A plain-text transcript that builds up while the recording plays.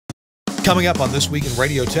Coming up on This Week in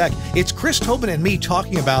Radio Tech, it's Chris Tobin and me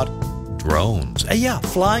talking about drones.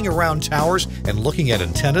 Flying around towers and looking at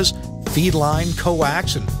antennas, feed line,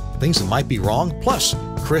 coax, and things that might be wrong. Plus,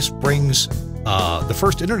 Chris brings the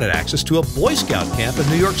first internet access to a Boy Scout camp in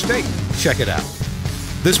New York State. Check it out.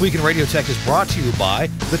 This Week in Radio Tech is brought to you by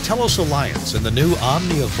the Telos Alliance and the new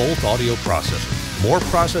Omnia Volt audio processor. More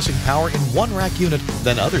processing power in one rack unit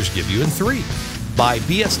than others give you in 3. By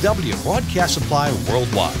BSW Broadcast Supply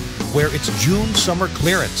Worldwide, where it's June summer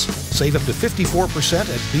clearance. Save up to 54% at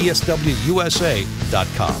bswusa.com.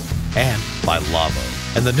 And by Lavo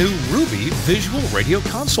and the new Ruby Visual Radio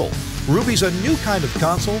Console. Ruby's a new kind of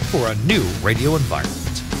console for a new radio environment.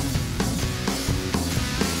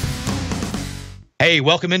 Hey,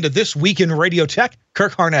 welcome into This Week in Radio Tech.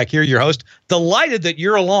 Kirk Harnack here, your host. Delighted that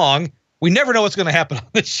you're along. We never know what's going to happen on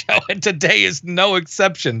the show, and today is no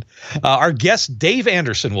exception. Our guest, Dave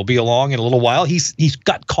Anderson, will be along in a little while. He's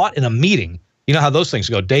got caught in a meeting. You know how those things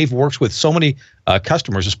go. Dave works with so many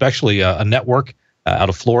customers, especially a network out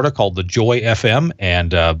of Florida called the Joy FM,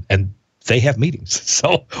 and they have meetings.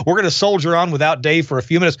 So we're going to soldier on without Dave for a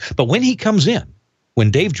few minutes. But when he comes in,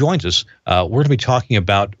 when Dave joins us, we're going to be talking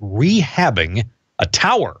about rehabbing a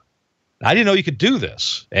tower. I didn't know you could do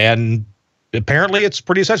this, and apparently it's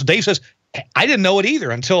pretty essential. Dave says, I didn't know it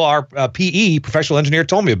either until our PE, professional engineer,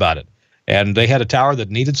 told me about it. And they had a tower that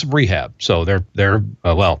needed some rehab. So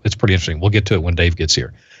well, it's pretty interesting. We'll get to it when Dave gets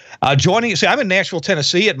here. Joining us, I'm in Nashville,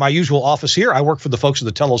 Tennessee at my usual office here. I work for the folks of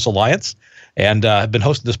the Telos Alliance and have been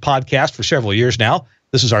hosting this podcast for several years now.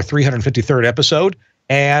 This is our 353rd episode,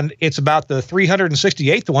 and it's about the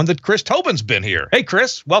 368th one that Chris Tobin's been here. Hey,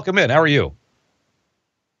 Chris, welcome in. How are you?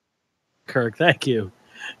 Kirk, thank you.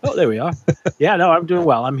 Oh, there we are. Yeah, no, I'm doing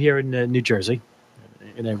well. I'm here in New Jersey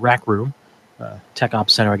in a rack room, tech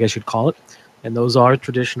ops center, I guess you'd call it. And those are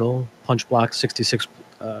traditional punch block 66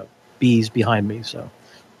 Bs behind me. So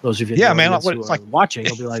those of you who are watching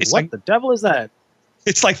will be like, what the devil is that?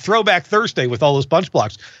 It's like Throwback Thursday with all those punch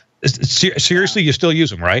blocks. Seriously, you still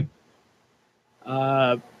use them, right?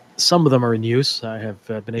 Some of them are in use. I have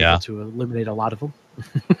been able to eliminate a lot of them.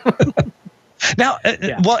 Now,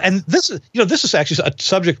 well, and this is actually a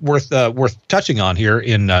subject worth touching on here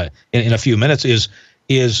in a few minutes.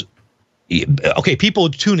 Is okay? People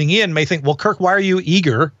tuning in may think, well, Kirk, why are you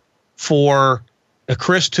eager for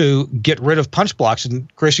Chris to get rid of punch blocks?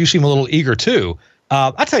 And Chris, you seem a little eager too.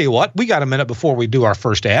 I'll tell you what, we got a minute before we do our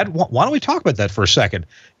first ad. Why don't we talk about that for a second?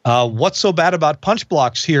 What's so bad about punch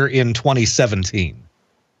blocks here in 2017?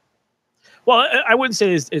 Well, I wouldn't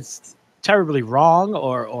say it's terribly wrong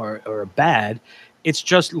or bad. It's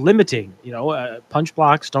just limiting. Punch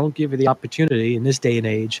blocks don't give you the opportunity in this day and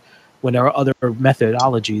age when there are other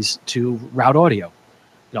methodologies to route audio.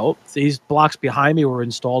 These blocks behind me were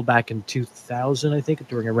installed back in 2000, I think,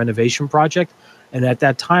 during a renovation project. And at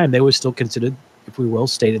that time, they were still considered, if we will,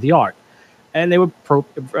 state of the art. And they were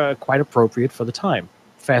quite appropriate for the time.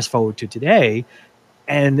 Fast forward to today,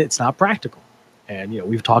 and it's not practical. And,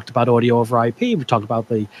 we've talked about audio over IP. We've talked about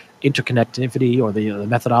the interconnectivity or the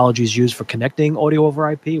methodologies used for connecting audio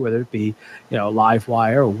over IP, whether it be, live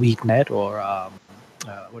wire or WeakNet or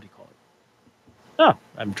what do you call it? Oh,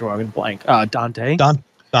 I'm drawing a blank. Dante.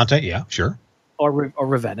 Dante, yeah, sure. Or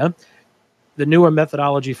Ravenna. The newer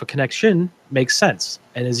methodology for connection makes sense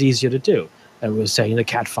and is easier to do. I was saying the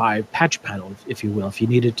Cat5 patch panel, if you will, if you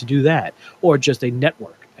needed to do that, or just a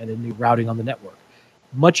network and a new routing on the network.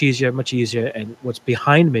 Much easier. And what's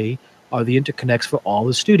behind me are the interconnects for all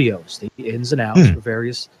the studios, the ins and outs for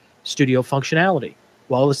various studio functionality.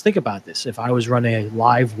 Well, let's think about this. If I was running a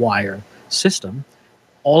live wire system,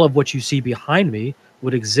 all of what you see behind me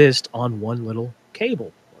would exist on one little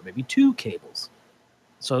cable or maybe two cables.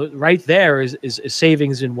 So right there is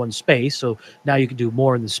savings in one space. So now you can do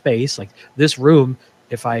more in the space. Like this room,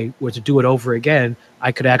 if I were to do it over again,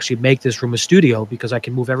 I could actually make this room a studio because I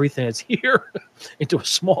can move everything that's here into a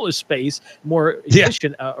smaller space, more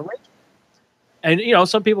efficient arrangement. And,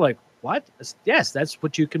 some people are like, what? Yes, that's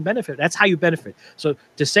what you can benefit. That's how you benefit. So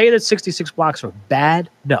to say that 66 blocks are bad,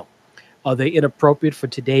 no. Are they inappropriate for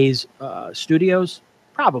today's studios?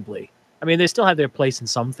 Probably. I mean, they still have their place in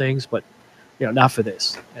some things, but, not for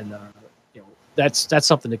this. And, that's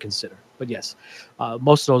something to consider. But yes,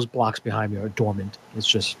 most of those blocks behind me are dormant. It's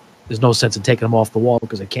just, there's no sense in taking them off the wall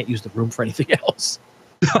because I can't use the room for anything else.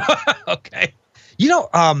 Okay.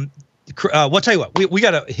 We'll tell you what, we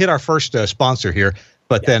got to hit our first sponsor here,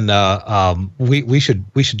 but then we should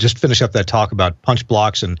just finish up that talk about punch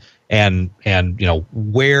blocks and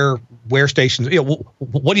where where stations,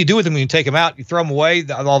 what do you do with them when you take them out? You throw them away,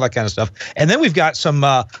 all that kind of stuff. And then we've got some,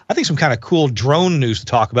 I think some kind of cool drone news to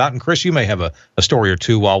talk about. And Chris, you may have a story or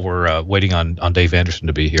two while we're waiting on Dave Anderson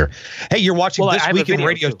to be here. Hey, you're watching This Week in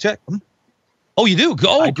Radio Tech. Oh, you do?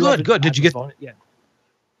 Oh, good. Did you get? Yeah.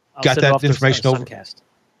 Got that information over? Suncast.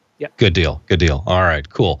 Yep. Good deal. All right,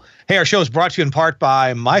 cool. Hey, our show is brought to you in part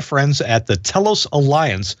by my friends at the Telos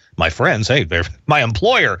Alliance. My friends, hey, they're my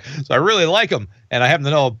employer, so I really like them, and I happen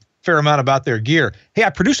to know a fair amount about their gear. Hey,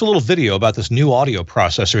 I produced a little video about this new audio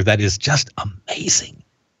processor that is just amazing.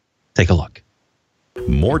 Take a look.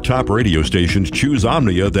 More top radio stations choose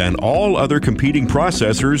Omnia than all other competing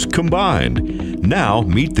processors combined. Now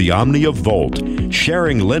meet the Omnia Volt,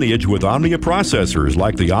 sharing lineage with Omnia processors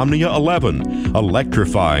like the Omnia 11,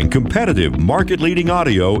 electrifying, competitive, market-leading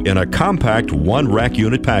audio in a compact one-rack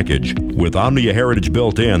unit package. With Omnia heritage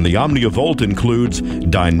built in, the Omnia Volt includes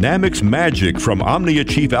Dynamics Magic from Omnia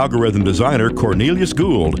chief algorithm designer Cornelius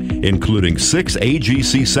Gould, including 6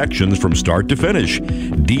 AGC sections from start to finish,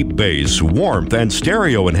 deep bass, warmth, and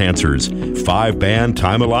stereo enhancers, 5-band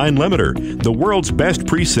time-aligned limiter, the world's best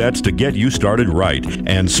presets to get you started right,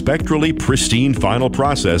 and spectrally pristine final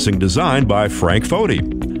processing designed by Frank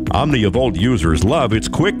Foti. Omnia Volt users love its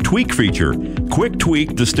Quick Tweak feature. Quick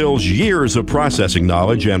Tweak distills years of processing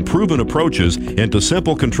knowledge and proven approaches into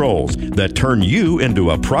simple controls that turn you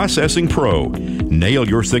into a processing pro. Nail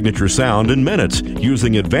your signature sound in minutes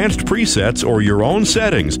using advanced presets or your own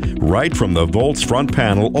settings right from the Volt's front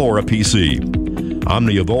panel or a PC.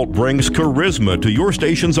 Omnia Volt brings charisma to your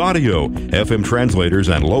station's audio. FM translators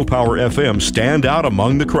and low-power FM stand out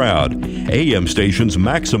among the crowd. AM stations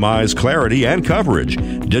maximize clarity and coverage.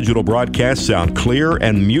 Digital broadcasts sound clear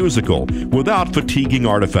and musical without fatiguing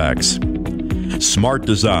artifacts. Smart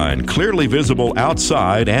design, clearly visible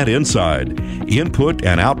outside and inside. Input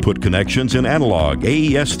and output connections in analog,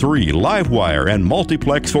 AES3, Livewire, and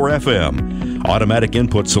multiplex for FM. Automatic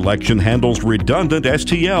input selection handles redundant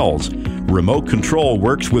STLs. Remote control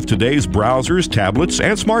works with today's browsers, tablets,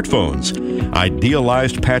 and smartphones.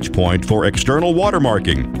 Idealized patch point for external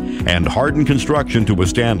watermarking. And hardened construction to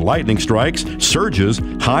withstand lightning strikes, surges,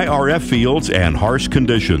 high RF fields, and harsh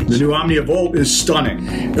conditions. The new Omnia Volt is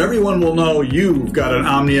stunning. Everyone will know you've got an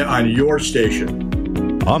Omnia on your station.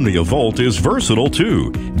 Omnia Volt is versatile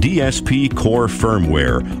too. DSP Core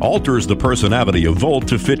firmware alters the personality of Volt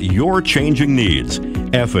to fit your changing needs.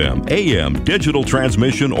 FM, AM, digital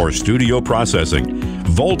transmission, or studio processing.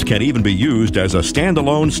 Volt can even be used as a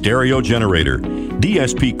standalone stereo generator.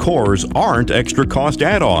 DSP cores aren't extra cost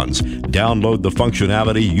add-ons. Download the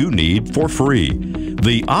functionality you need for free.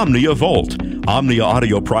 The Omnia Volt. Omnia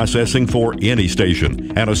audio processing for any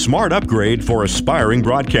station, and a smart upgrade for aspiring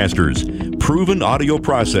broadcasters. Proven audio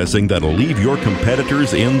processing that'll leave your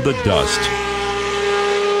competitors in the dust.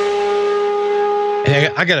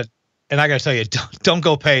 And I gotta tell you, don't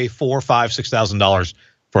go pay $4,000, $5,000, $6,000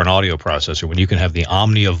 for an audio processor when you can have the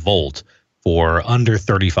Omnia Volt for under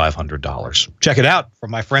 $3,500. Check it out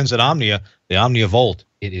from my friends at Omnia, the Omnia Volt.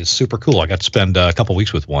 It is super cool. I got to spend a couple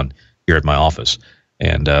weeks with one here at my office.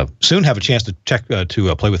 And soon have a chance to check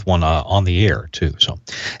to play with one on the air, too. So,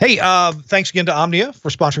 hey, thanks again to Omnia for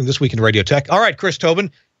sponsoring This Week in Radio Tech. All right, Chris Tobin,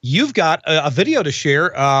 you've got a video to share.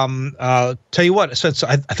 Tell you what, since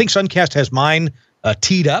I think Suncast has mine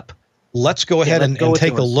teed up, let's go ahead and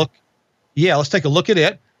take a look. Yeah, let's take a look at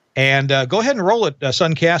it. And go ahead and roll it,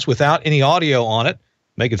 Suncast, without any audio on it.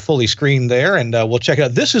 Make it fully screened there, and we'll check it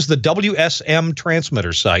out. This is the WSM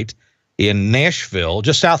transmitter site in Nashville,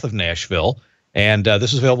 just south of Nashville. And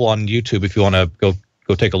this is available on YouTube if you want to go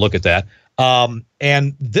take a look at that.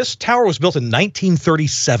 And this tower was built in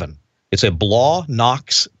 1937. It's a Blaw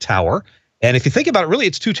Knox tower. And if you think about it, really,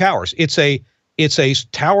 it's two towers. It's a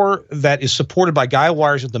tower that is supported by guy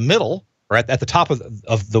wires at the middle, or at the top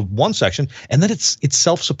of the one section, and then it's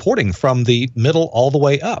self-supporting from the middle all the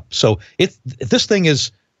way up. So this thing is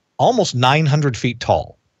almost 900 feet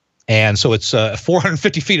tall. And so it's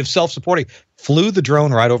 450 feet of self-supporting. Flew the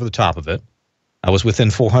drone right over the top of it. I was within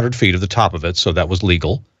 400 feet of the top of it, so that was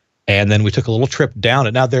legal. And then we took a little trip down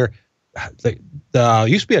it. Now, there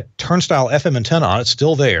used to be a turnstile FM antenna on it,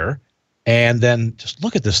 still there. And then just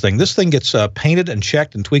look at this thing. This thing gets painted and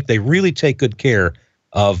checked and tweaked. They really take good care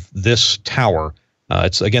of this tower.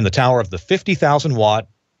 It's, again, the tower of the 50,000-watt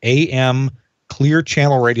AM clear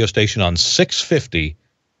channel radio station on 650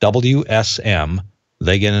 WSM.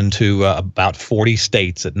 They get into about 40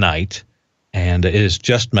 states at night, and it is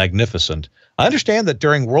just magnificent. I understand that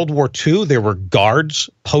during World War II, there were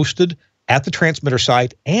guards posted at the transmitter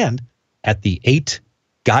site and at the 8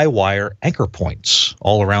 guy wire anchor points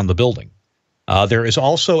all around the building. There is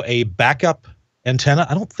also a backup antenna.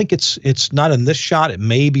 I don't think it's not in this shot. It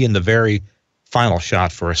may be in the very final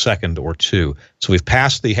shot for a second or two. So we've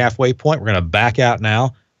passed the halfway point. We're going to back out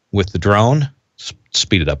now with the drone,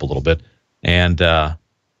 speed it up a little bit, and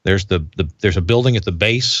there's a building at the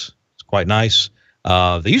base. It's quite nice.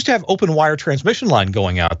 They used to have open wire transmission line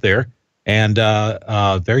going out there, and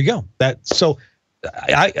there you go.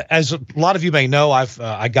 As a lot of you may know,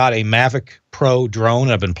 I got a Mavic Pro drone.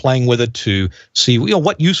 And I've been playing with it to see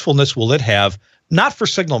what usefulness will it have. Not for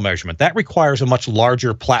signal measurement. That requires a much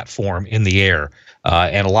larger platform in the air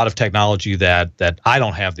and a lot of technology that I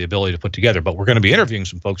don't have the ability to put together. But we're going to be interviewing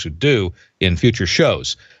some folks who do in future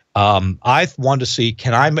shows. I wanted to see,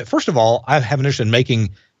 first of all, I have an interest in making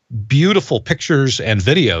beautiful pictures and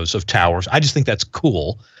videos of towers. I just think that's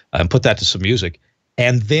cool, and put that to some music.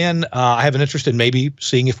 And then I have an interest in maybe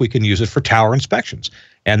seeing if we can use it for tower inspections.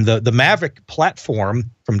 And the Mavic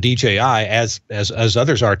platform from DJI, as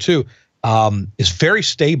others are too, is very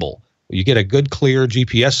stable. You get a good, clear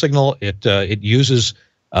GPS signal. It uses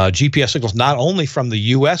GPS signals not only from the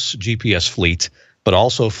U.S. GPS fleet, but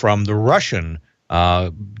also from the Russian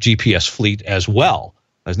GPS fleet as well.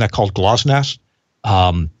 Isn't that called GLONASS?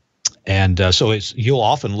 So you'll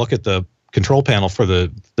often look at the control panel for the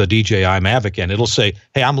DJI Mavic, and it'll say,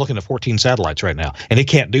 "Hey, I'm looking at 14 satellites right now," and it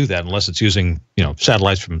can't do that unless it's using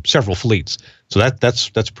satellites from several fleets. So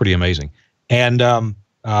that's pretty amazing. And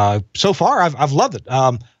so far, I've loved it.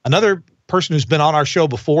 Another person who's been on our show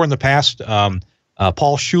before in the past,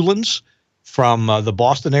 Paul Schulens from the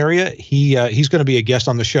Boston area. He's going to be a guest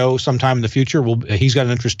on the show sometime in the future. He's got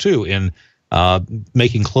an interest too in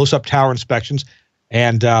making close-up tower inspections.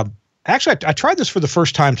 And actually, I tried this for the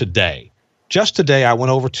first time today. Just today, I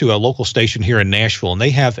went over to a local station here in Nashville, and they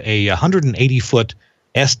have a 180-foot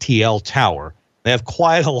STL tower. They have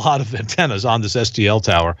quite a lot of antennas on this STL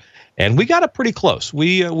tower, and we got it pretty close.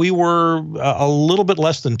 We were a little bit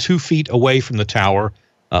less than 2 feet away from the tower,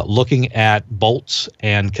 looking at bolts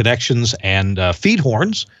and connections and feed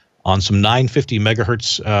horns on some 950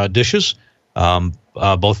 megahertz dishes,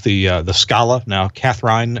 both the Scala, now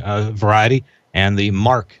Catherine variety, and the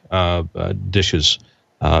Mark dishes.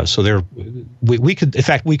 So we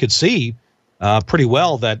could see pretty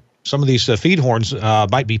well that some of these feed horns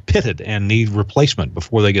might be pitted and need replacement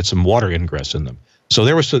before they get some water ingress in them. So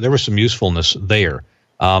there was some usefulness there.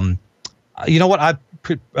 You know what?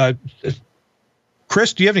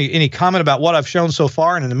 Chris, do you have any comment about what I've shown so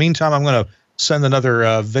far? And in the meantime, I'm going to send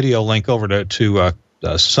another video link over to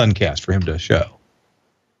Suncast for him to show.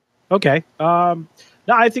 Okay. No,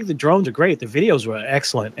 I think the drones are great. The videos were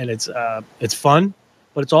excellent, and it's fun,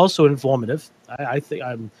 but it's also informative. I think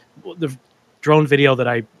the drone video that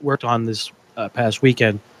I worked on this past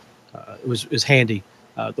weekend was handy.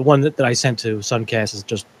 The one that I sent to Suncast is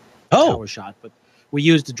just a tower shot, but we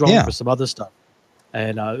used the drone for some other stuff,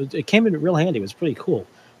 and it came in real handy. It was pretty cool.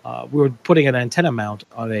 We were putting an antenna mount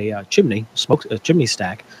on a chimney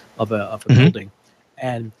stack of a building,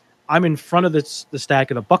 and I'm in front of the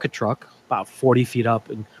stack in a bucket truck, about 40 feet up,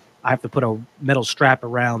 and I have to put a metal strap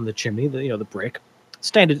around the chimney, the brick,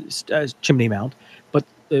 standard chimney mount. But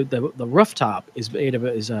the rooftop is made of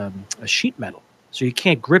a sheet metal, so you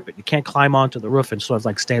can't grip it. You can't climb onto the roof and sort of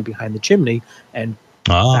like stand behind the chimney and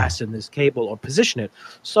fasten this cable or position it.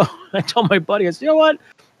 So I told my buddy, I said, "You know what?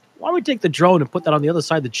 Why don't we take the drone and put that on the other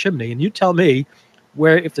side of the chimney, and you tell me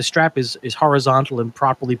where, if the strap is horizontal and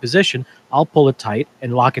properly positioned, I'll pull it tight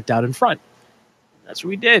and lock it down in front." That's what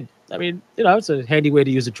we did. I mean, it's a handy way to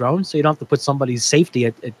use a drone, so you don't have to put somebody's safety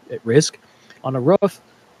at risk on a roof,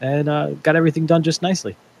 and got everything done just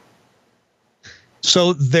nicely.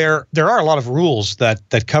 So there are a lot of rules that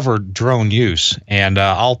cover drone use, and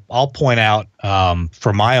I'll point out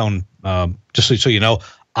for my own, just so you know,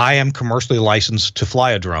 I am commercially licensed to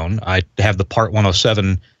fly a drone. I have the Part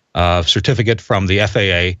 107 certificate from the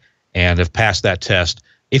FAA and have passed that test.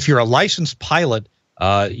 If you're a licensed pilot,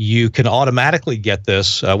 you can automatically get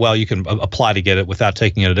this. You can apply to get it without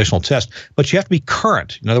taking an additional test, but you have to be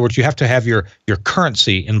current. In other words, you have to have your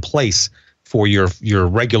currency in place for your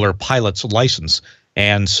regular pilot's license.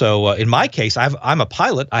 And so in my case, I'm a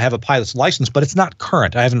pilot. I have a pilot's license, but it's not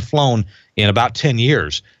current. I haven't flown in about 10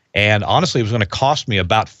 years. And honestly, it was going to cost me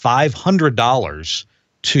about $500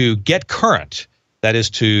 to get current. That is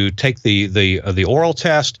to take the oral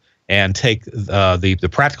test and take the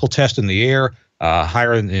practical test in the air,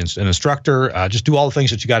 hire an instructor, just do all the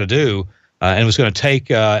things that you got to do. And it was going to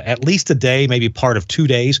take at least a day, maybe part of 2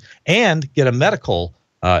 days, and get a medical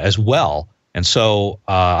as well. And so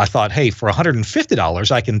I thought, hey, for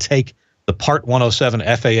 $150, I can take the Part 107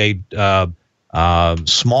 FAA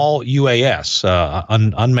small UAS,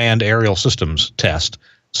 Unmanned Aerial Systems test,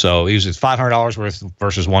 So it was $500 worth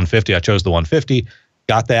versus $150. I chose the $150,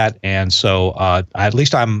 got that, and so at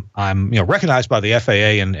least I'm recognized by the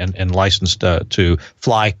FAA and licensed to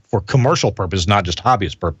fly for commercial purposes, not just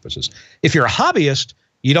hobbyist purposes. If you're a hobbyist,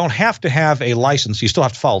 you don't have to have a license. You still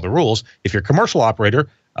have to follow the rules. If you're a commercial operator,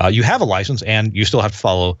 you have a license and you still have to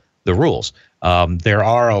follow the rules. There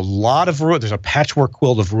are a lot of rules. There's a patchwork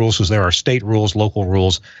quilt of rules, because there are state rules, local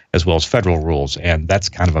rules, as well as federal rules, and that's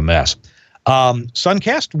kind of a mess.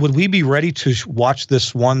 Suncast, would we be ready to watch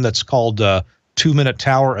this one that's called 2-Minute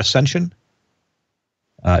Tower Ascension?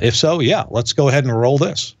 If so, yeah, let's go ahead and roll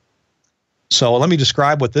this. So let me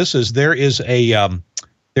describe what this is. There is a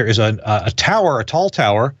tower, a tall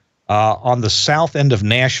tower, on the south end of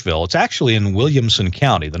Nashville. It's actually in Williamson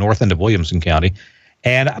County, the north end of Williamson County.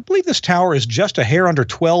 And I believe this tower is just a hair under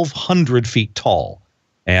 1,200 feet tall.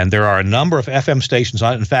 And there are a number of FM stations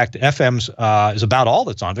on it. In fact, FM's is about all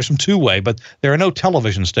that's on. There's some two-way, but there are no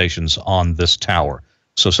television stations on this tower.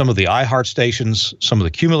 So some of the iHeart stations, some of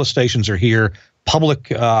the Cumulus stations are here.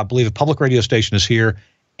 I believe a public radio station is here.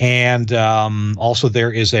 And also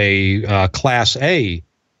there is a Class A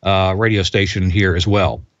radio station here as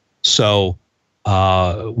well. So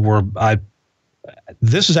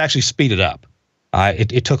this is actually speeded up.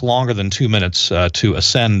 It took longer than 2 minutes to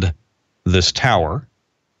ascend this tower.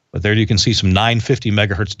 But there you can see some 950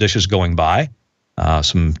 megahertz dishes going by,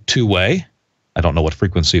 some two-way. I don't know what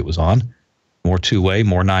frequency it was on. More two-way,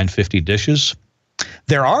 more 950 dishes.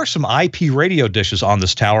 There are some IP radio dishes on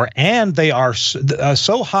this tower, and they are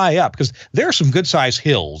so high up, because there are some good-sized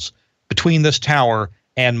hills between this tower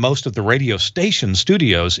and most of the radio station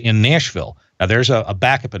studios in Nashville. Now, there's a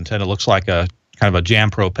backup antenna. Looks like a kind of a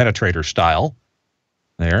Jam Pro penetrator style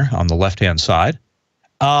there on the left-hand side.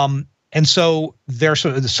 And so there's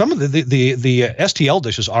some of the STL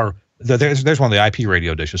dishes are there's one of the IP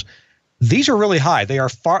radio dishes. These are really high. They are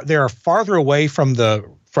farther away from the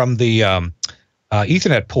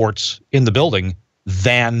Ethernet ports in the building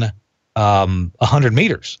than 100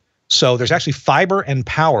 meters. So there's actually fiber and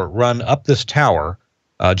power run up this tower.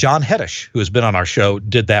 John Heddish, who has been on our show,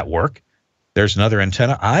 did that work. There's another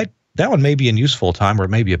antenna. That one may be in use full time, or it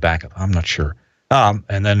may be a backup. I'm not sure.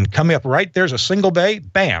 And then coming up right there's a single bay.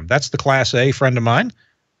 Bam, that's the Class A friend of mine,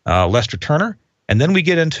 Lester Turner. And then we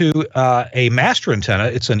get into a master antenna.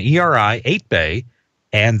 It's an ERI 8-bay,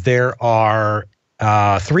 and there are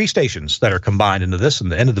 3 stations that are combined into this,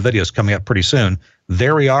 and the end of the video is coming up pretty soon.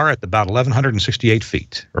 There we are at about 1,168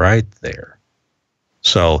 feet, right there.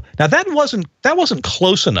 So now that wasn't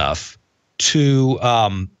close enough to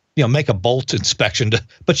make a bolt inspection,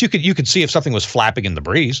 but you could see if something was flapping in the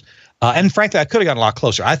breeze. And frankly, I could have gotten a lot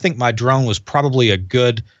closer. I think my drone was probably a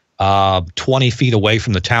good 20 feet away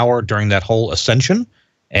from the tower during that whole ascension.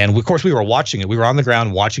 And of course, we were watching it. We were on the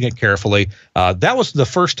ground watching it carefully. That was the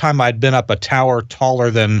first time I'd been up a tower taller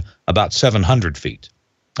than about 700 feet.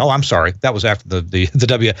 Oh, I'm sorry. That was after the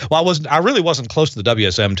W. Well, I really wasn't close to the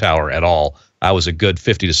WSM tower at all. I was a good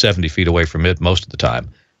 50 to 70 feet away from it most of the time.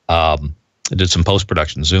 I did some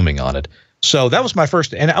post-production zooming on it. So that was my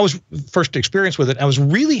first experience with it. I was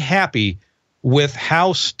really happy with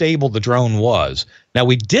how stable the drone was. Now,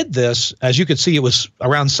 we did this, as you could see, it was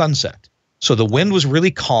around sunset. So the wind was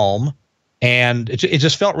really calm, and it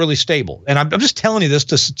just felt really stable. And I'm just telling you this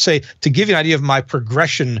to give you an idea of my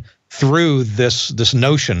progression through this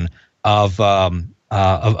notion of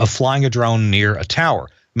flying a drone near a tower.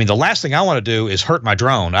 I mean, the last thing I want to do is hurt my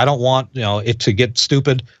drone. I don't want it to get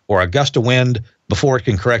stupid or a gust of wind before it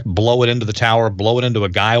can blow it into the tower, blow it into a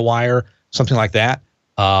guy wire, something like that.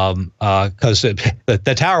 Because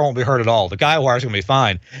the tower won't be hurt at all. The guy wire is going to be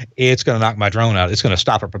fine. It's going to knock my drone out. It's going to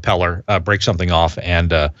stop a propeller, break something off,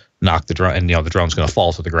 and knock the drone. And the drone's going to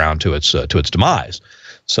fall to the ground to its demise.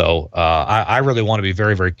 So I really want to be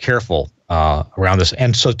very, very careful around this.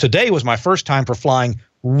 And so today was my first time for flying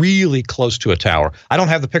really close to a tower. I don't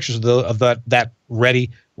have the pictures of that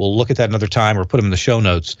ready. We'll look at that another time or put them in the show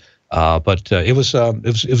notes. But it was.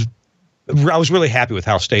 I was really happy with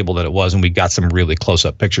how stable that it was, and we got some really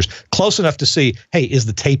close-up pictures, close enough to see, hey, is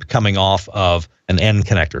the tape coming off of an end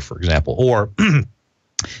connector, for example, or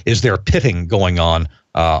is there pitting going on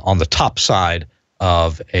the top side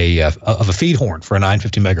of a feed horn for a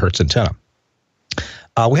 950 megahertz antenna?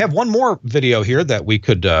 We have one more video here that we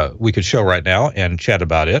could show right now and chat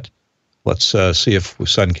about it. Let's see if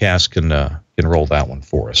Suncast can roll that one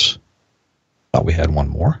for us. Thought we had one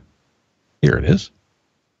more. Here it is.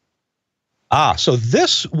 So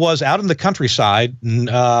this was out in the countryside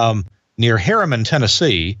near Harriman,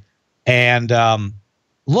 Tennessee, and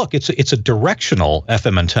look, it's a directional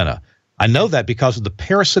FM antenna. I know that because of the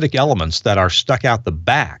parasitic elements that are stuck out the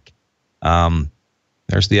back.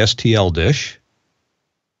 There's the STL dish,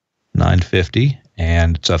 950,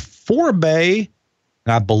 and it's a 4-bay.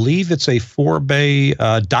 I believe it's a 4-bay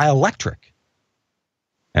dielectric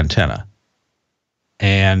antenna.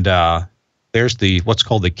 And there's what's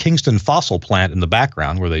called the Kingston Fossil plant in the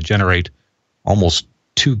background, where they generate almost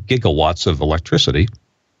 2 gigawatts of electricity.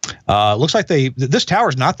 Looks like this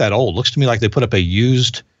tower's not that old. Looks to me like they put up a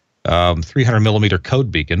used 300 millimeter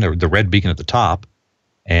code beacon, the red beacon at the top.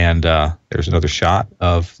 And there's another shot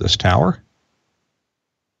of this tower.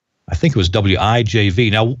 I think it was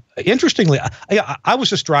WIJV. Now, interestingly, I was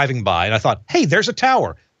just driving by and I thought, hey, there's a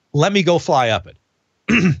tower. Let me go fly up it.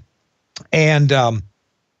 And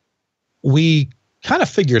we kind of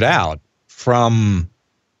figured out from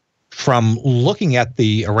looking at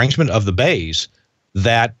the arrangement of the bays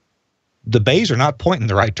that the bays are not pointing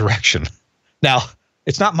the right direction. Now,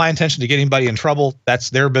 it's not my intention to get anybody in trouble.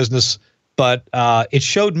 That's their business. But it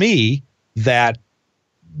showed me that,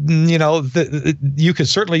 you know, you could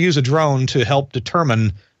certainly use a drone to help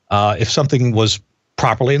determine if something was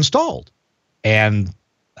properly installed. And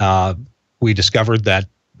we discovered that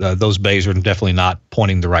those bays are definitely not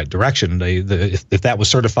pointing the right direction. If that was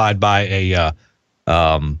certified by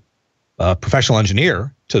a professional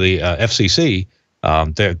engineer to the FCC,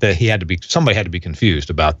 somebody had to be confused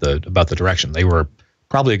about the direction. They were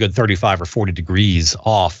probably a good 35 or 40 degrees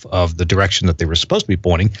off of the direction that they were supposed to be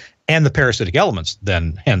pointing, and the parasitic elements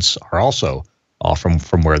then hence are also off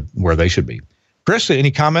from where they should be. Chris,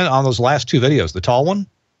 any comment on those last 2 videos? The tall one?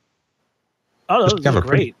 Oh, those are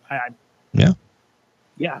great. Yeah.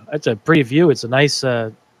 Yeah, it's a pretty view. It's a nice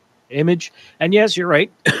image. And yes, you're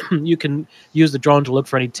right. You can use the drone to look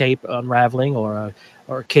for any tape unraveling or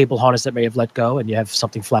a cable harness that may have let go, and you have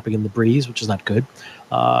something flapping in the breeze, which is not good.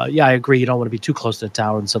 Yeah, I agree. You don't want to be too close to the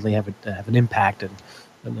tower and suddenly have an impact and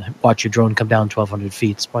watch your drone come down 1,200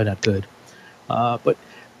 feet. It's probably not good. But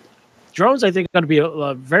drones, I think, are going to be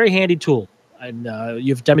a very handy tool. And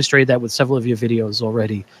you've demonstrated that with several of your videos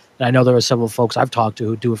already. And I know there are several folks I've talked to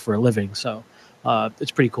who do it for a living. So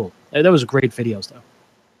it's pretty cool. Those are great videos, though.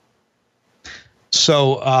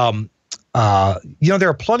 So, you know, there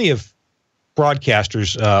are plenty of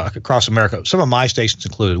broadcasters across America, some of my stations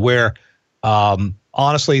included, where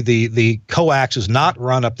honestly the coax is not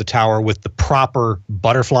run up the tower with the proper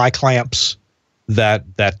butterfly clamps that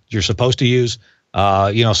you're supposed to use.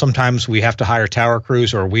 You know, sometimes we have to hire tower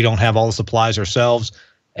crews, or we don't have all the supplies ourselves,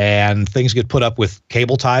 and things get put up with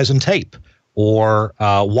cable ties and tape or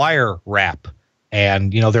wire wrap.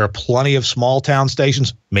 And, you know, there are plenty of small town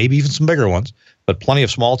stations, maybe even some bigger ones, but plenty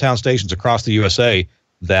of small town stations across the USA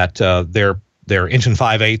that their inch and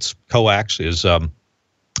 5/8 coax is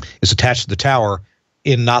attached to the tower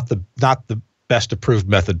in not the best approved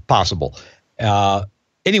method possible.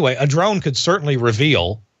 Anyway, a drone could certainly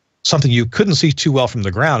reveal something you couldn't see too well from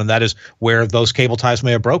the ground, and that is where those cable ties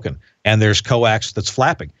may have broken, and there's coax that's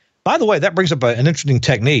flapping. By the way, that brings up an interesting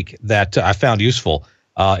technique that I found useful.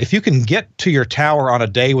 If you can get to your tower on a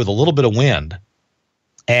day with a little bit of wind,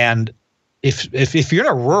 and if you're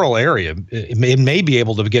in a rural area, it may be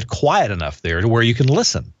able to get quiet enough there to where you can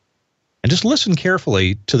listen, and just listen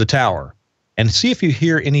carefully to the tower and see if you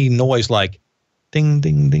hear any noise like ding,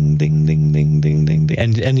 ding, ding, ding, ding, ding, ding, ding, ding.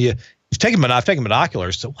 And you've taken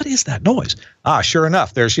binoculars. So what is that noise? Sure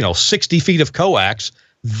enough, there's 60 feet of coax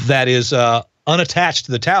that is unattached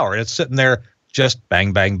to the tower, and it's sitting there just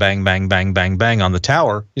bang, bang, bang, bang, bang, bang, bang on the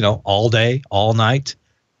tower, all day, all night,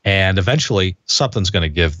 and eventually something's going to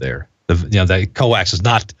give there. The coax is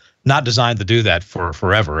not designed to do that for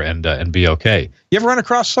forever and be okay. You ever run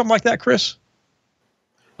across something like that, Chris?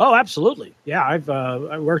 Oh, absolutely. Yeah,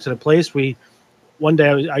 I worked at a place. One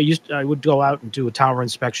day I would go out and do a tower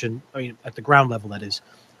inspection. I mean, at the ground level, that is,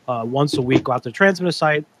 once a week. Go out to the transmitter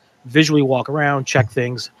site, visually walk around, check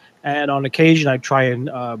things, and on occasion I try and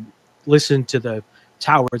listen to the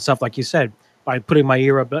tower and stuff, like you said, by putting my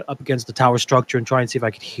ear up against the tower structure and try and see if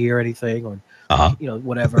I could hear anything or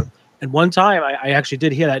whatever. And one time I actually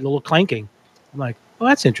did hear that little clanking. I'm like, oh,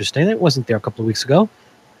 that's interesting. That wasn't there a couple of weeks ago.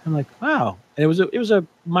 I'm like, wow. And it was a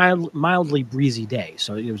mildly breezy day,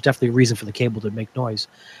 so it was definitely a reason for the cable to make noise.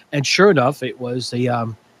 And sure enough, it was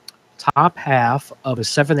the top half of a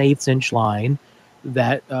 7/8 inch line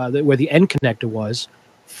that where the end connector was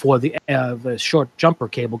for the short jumper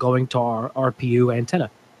cable going to our RPU antenna.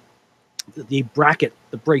 The bracket,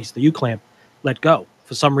 the brace, the U-clamp let go.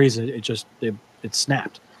 For some reason, it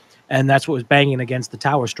snapped. And that's what was banging against the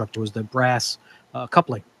tower structure, was the brass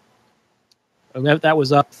coupling. And that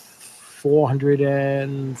was up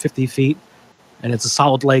 450 feet, and it's a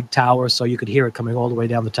solid leg tower, so you could hear it coming all the way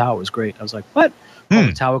down the tower. It was great. I was like, what? Oh,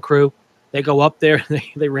 the tower crew. They go up there,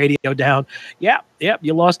 they radio down. Yeah,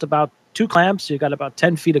 you lost about 2 clamps. You got about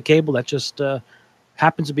 10 feet of cable that just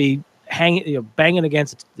happens to be hanging, banging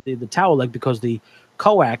against the tower leg because the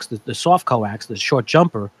coax, the soft coax, the short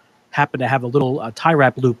jumper, happened to have a little tie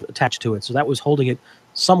wrap loop attached to it. So that was holding it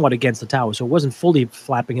somewhat against the tower. So it wasn't fully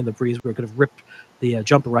flapping in the breeze where it could have ripped the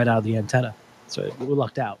jumper right out of the antenna. So we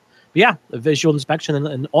lucked out. But yeah, the visual inspection and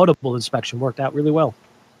an audible inspection worked out really well.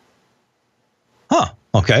 Huh.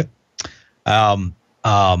 Okay. I've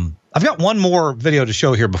got one more video to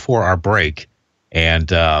show here before our break, and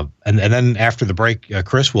then after the break,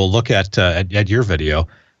 Chris, we'll look at your video.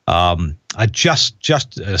 I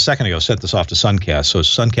just a second ago sent this off to Suncast. So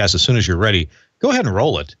Suncast, as soon as you're ready, go ahead and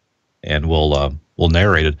roll it, and we'll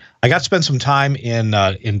narrate it. I got to spend some time in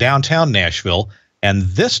downtown Nashville, and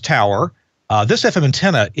this tower, this FM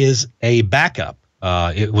antenna is a backup.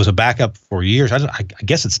 It was a backup for years. I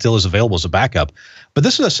guess it still is available as a backup. But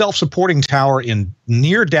this is a self-supporting tower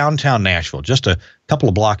near downtown Nashville, just a couple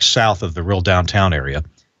of blocks south of the real downtown area.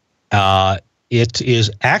 It is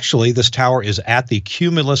actually, this tower is at the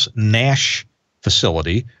Cumulus Nash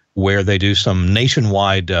facility, where they do some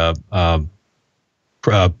nationwide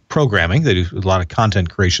programming. They do a lot of content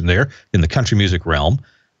creation there in the country music realm.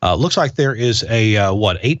 Looks like there is a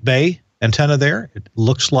 8-bay antenna there. It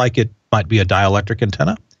looks like it might be a dielectric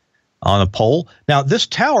antenna on a pole. Now, this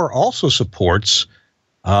tower also supports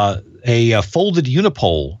a folded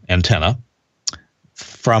unipole antenna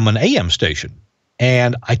from an AM station.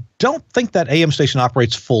 And I don't think that AM station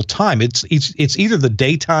operates full time. It's either the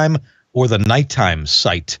daytime or the nighttime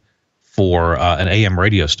site for an AM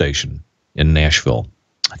radio station in Nashville.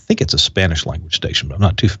 I think it's a Spanish language station, but I'm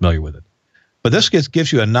not too familiar with it. But this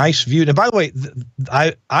gives you a nice view. And by the way,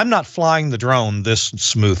 I'm not flying the drone this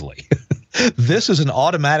smoothly. This is an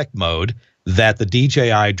automatic mode that the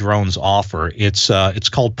DJI drones offer. It's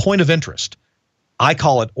called point of interest. I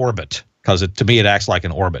call it orbit because to me it acts like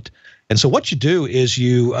an orbit. And so what you do is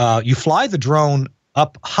you fly the drone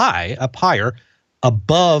up higher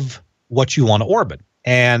above what you want to orbit,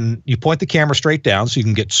 and you point the camera straight down so you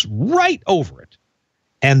can get right over it.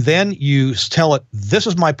 And then you tell it, this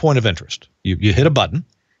is my point of interest. You hit a button.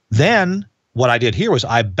 Then what I did here was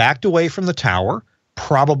I backed away from the tower,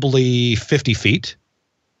 probably 50 feet,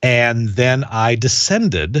 and then I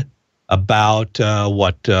descended about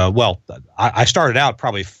I started out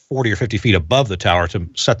probably 40 or 50 feet above the tower to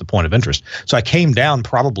set the point of interest. So I came down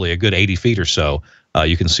probably a good 80 feet or so.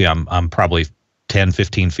 You can see I'm probably 10,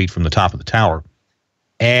 15 feet from the top of the tower.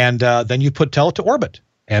 And then you tell it to orbit.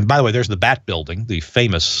 And by the way, there's the Bat Building, the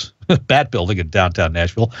famous Bat Building in downtown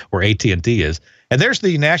Nashville, where AT&T is. And there's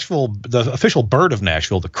the official bird of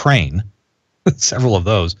Nashville, the crane. Several of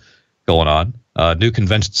those going on. New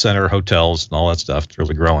convention center, hotels, and all that stuff. It's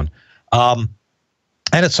really growing. And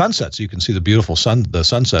at sunset, so you can see the beautiful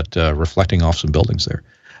sunset reflecting off some buildings there.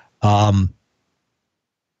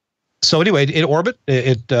 So anyway, in orbit,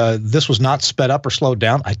 this was not sped up or slowed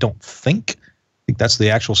down, I don't think. I think that's the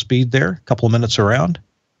actual speed there, a couple of minutes around.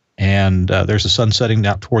 And there's the sun setting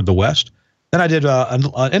out toward the west. Then I did an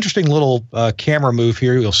interesting little camera move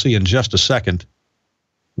here. You'll see in just a second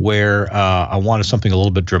where I wanted something a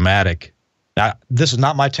little bit dramatic. Now, this is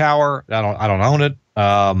not my tower. I don't own it.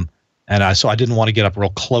 So I didn't want to get up real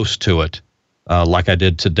close to it like I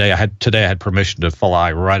did today. I had permission to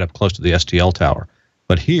fly right up close to the STL tower.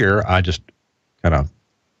 But here I just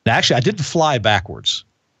actually I didn't fly backwards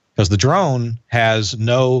because the drone has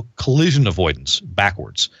no collision avoidance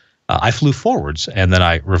backwards. I flew forwards, and then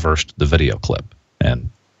I reversed the video clip, and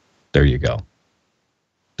there you go.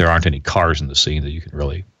 There aren't any cars in the scene that you can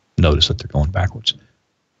really notice that they're going backwards.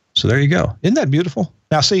 So there you go. Isn't that beautiful?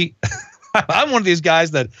 Now, see, I'm one of these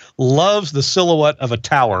guys that loves the silhouette of a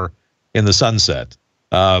tower in the sunset.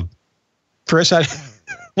 Chris,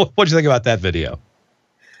 what do you think about that video?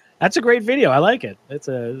 That's a great video. I like it.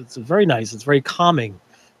 It's very nice. It's very calming.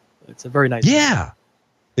 It's a very nice. Yeah,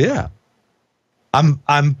 video. Yeah.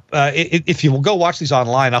 If you will go watch these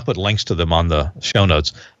online, I'll put links to them on the show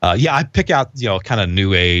notes. I pick out kind of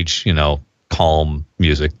new age, calm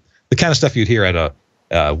music, the kind of stuff you'd hear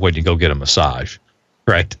at when you go get a massage,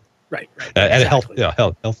 right? Right. At exactly. a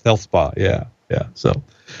health spa. Yeah. So,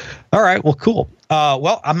 all right. Well, cool.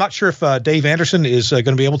 I'm not sure if Dave Anderson is going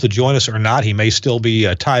to be able to join us or not. He may still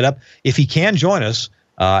be tied up. If he can join us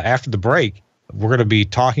after the break, we're going to be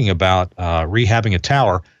talking about rehabbing a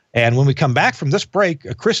tower. And when we come back from this break,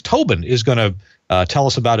 Chris Tobin is going to tell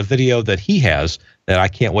us about a video that he has that I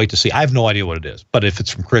can't wait to see. I have no idea what it is, but if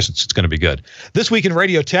it's from Chris, it's going to be good. This Week in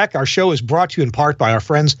Radio Tech, our show is brought to you in part by our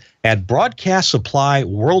friends at Broadcast Supply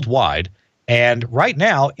Worldwide. And right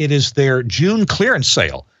now, it is their June clearance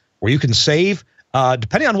sale. where you can save,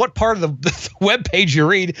 depending on what part of the web page you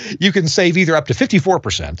read, you can save either up to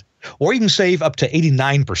 54% or you can save up to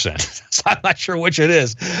 89%. So I'm not sure which it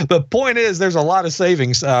is. But point is, there's a lot of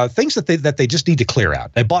savings, things that they just need to clear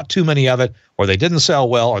out. They bought too many of it, or they didn't sell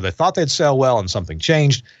well, or they thought they'd sell well and something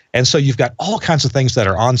changed. And so you've got all kinds of things that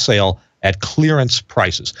are on sale at clearance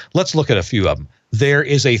prices. Let's look at a few of them. There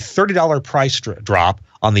is a $30 price drop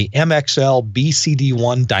on the MXL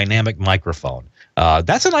BCD1 dynamic microphone.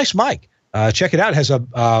 That's a nice mic. Check it out. It has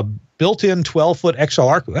a built-in 12-foot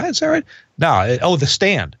XLR. Is that right? No. The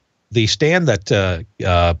stand. The stand that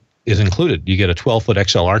is included. You get a 12-foot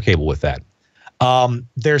XLR cable with that.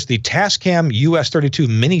 There's the Tascam US32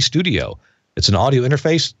 Mini Studio. It's an audio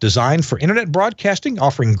interface designed for internet broadcasting,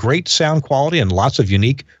 offering great sound quality and lots of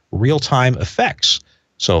unique real-time effects.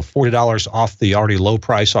 So $40 off the already low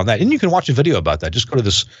price on that. And you can watch a video about that. Just go to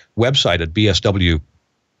this website at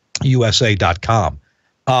bswusa.com.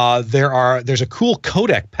 There's a cool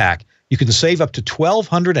codec pack. You can save up to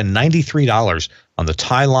 $1,293 on the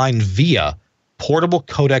Tie-Line VIA portable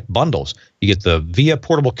codec bundles. You get the VIA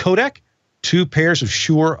portable codec, 2 pairs of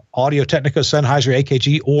Shure Audio-Technica Sennheiser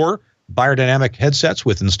AKG or biodynamic headsets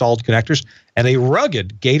with installed connectors, and a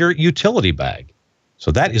rugged Gator utility bag.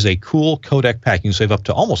 So that is a cool codec pack. You can save up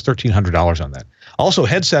to almost $1,300 on that. Also,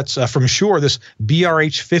 headsets from Shure, this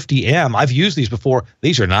BRH50M. I've used these before.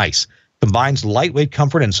 These are nice. Combines lightweight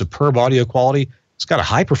comfort and superb audio quality. It's got a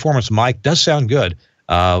high-performance mic. Does sound good.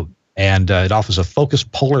 And it offers a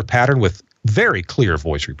focused polar pattern with very clear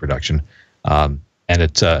voice reproduction. And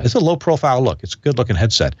it's a low-profile look. It's a good-looking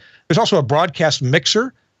headset. There's also a broadcast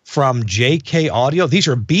mixer from JK Audio. These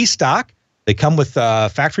are B-stock. They come with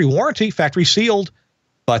factory warranty, factory sealed,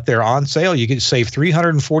 but they're on sale. You can save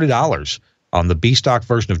 $340 on the B-stock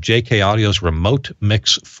version of JK Audio's Remote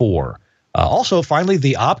Mix 4. Also, finally,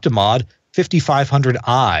 the Optimod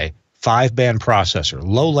 5500i 5-band processor.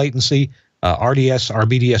 Low latency, RDS,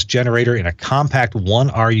 RBDS generator in a compact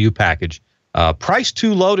 1RU package. Price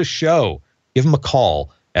too low to show. Give them a call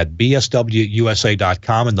at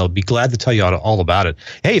bswusa.com, and they'll be glad to tell you all about it.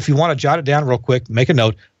 Hey, if you want to jot it down real quick, make a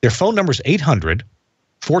note. Their phone number is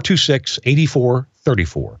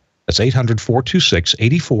 800-426-8434. That's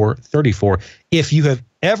 800-426-8434. If you have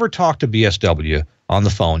ever talked to BSW on the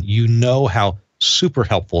phone, you know how super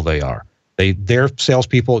helpful they are. Their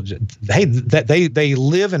salespeople, they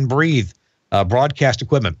live and breathe broadcast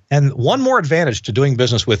equipment. And one more advantage to doing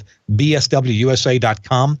business with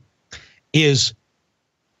bswusa.com is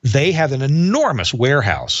they have an enormous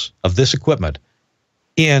warehouse of this equipment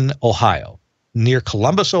in Ohio, near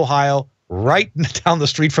Columbus, Ohio, right down the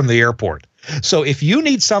street from the airport. So if you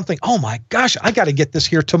need something, oh my gosh, I got to get this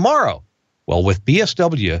here tomorrow. Well, with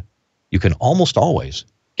BSW, you can almost always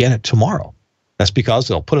get it tomorrow. That's because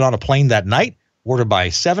they'll put it on a plane that night, order by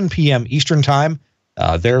 7 p.m. Eastern time.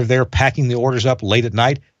 They're packing the orders up late at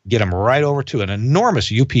night, get them right over to an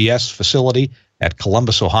enormous UPS facility at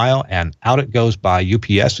Columbus, Ohio, and out it goes by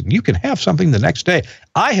UPS, and you can have something the next day.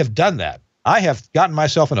 I have done that. I have gotten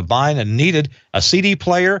myself in a bind and needed a CD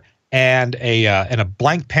player and a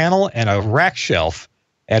blank panel and a rack shelf,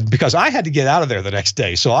 and because I had to get out of there the next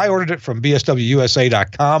day. So I ordered it from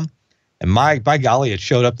bswusa.com, and by golly, it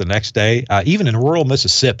showed up the next day, even in rural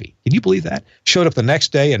Mississippi. Can you believe that? Showed up the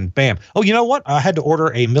next day, and bam. Oh, you know what? I had to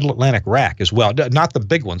order a Middle Atlantic rack as well. Not the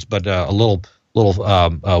big ones, but a little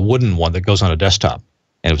wooden one that goes on a desktop,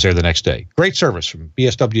 and it was there the next day. Great service from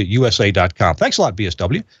bswusa.com. Thanks a lot,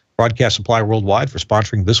 BSW, Broadcast Supply Worldwide, for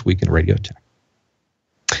sponsoring This Week in Radio Tech.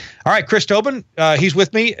 All right, Chris Tobin, he's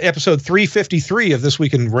with me, episode 353 of This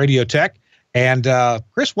Week in Radio Tech. And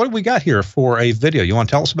Chris, what have we got here for a video? You want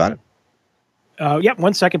to tell us about it? Yeah,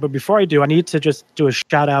 1 second. But before I do, I need to just do a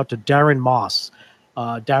shout out to Darren Moss.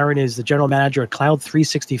 Darren is the general manager at Cloud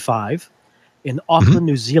 365 in Auckland,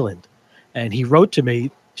 New Zealand. And he wrote to me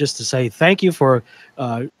just to say thank you for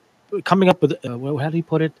coming up with, how did he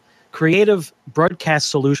put it? Creative broadcast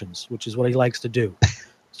solutions, which is what he likes to do.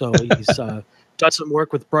 So he's done some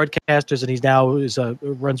work with broadcasters, and he's now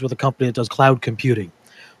runs with a company that does cloud computing.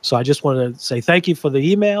 So I just wanted to say thank you for the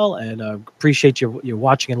email, and appreciate your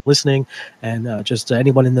watching and listening. And just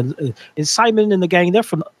anyone in Simon and the gang, they're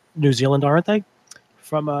from New Zealand, aren't they?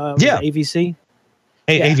 From AVC?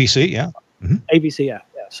 AVC, yeah. Mm-hmm. AVC, yeah.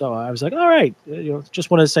 So I was like, all right, just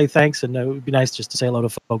wanted to say thanks, and it would be nice just to say hello to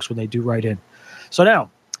folks when they do write in. So now,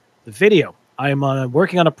 the video. I'm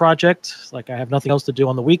working on a project. Like I have nothing else to do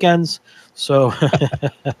on the weekends, so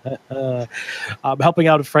I'm helping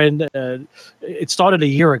out a friend. It started a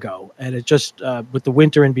year ago, and it just with the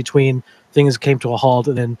winter in between, things came to a halt,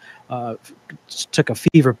 and then took a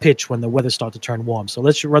fever pitch when the weather started to turn warm. So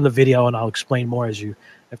let's run the video, and I'll explain more as you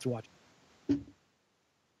have to watch.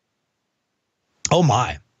 Oh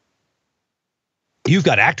my! You've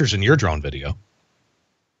got actors in your drone video.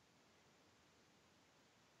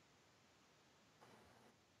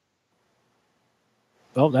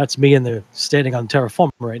 Well, that's me standing on terraform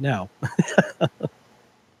right now.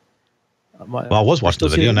 Well, I was watching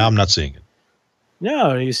the video. Now I'm not seeing it.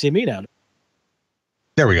 No, you see me now.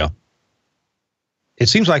 There we go. It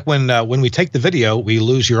seems like when we take the video, we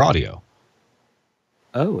lose your audio.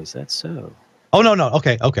 Oh, is that so? Oh no.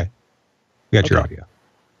 Okay. We got your audio.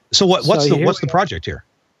 So what's the project here?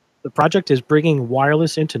 The project is bringing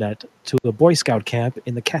wireless internet to a Boy Scout camp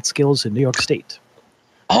in the Catskills in New York State.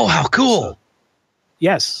 Oh, how cool!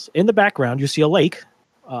 Yes, in the background you see a lake.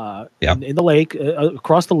 In the lake,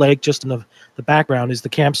 across the lake, just in the background is the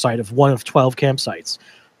campsite of one of 12 campsites.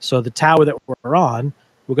 So the tower that we're on,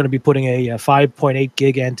 we're going to be putting a 5.8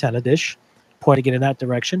 gig antenna dish, pointing it in that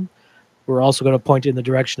direction. We're also going to point it in the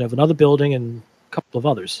direction of another building and a couple of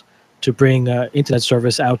others to bring internet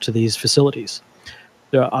service out to these facilities.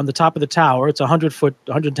 On the top of the tower, it's a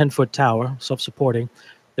 110-foot tower, self-supporting.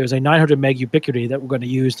 There's a 900 meg ubiquity that we're going to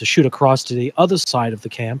use to shoot across to the other side of the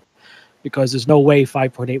camp, because there's no way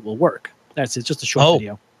 5.8 will work. It's just a short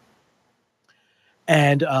video.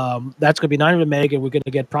 And that's going to be 900 meg, and we're going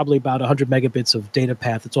to get probably about 100 megabits of data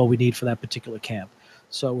path. That's all we need for that particular camp.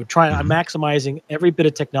 So we're trying, I'm maximizing every bit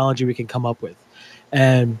of technology we can come up with.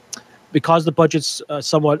 And because the budget's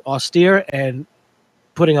somewhat austere and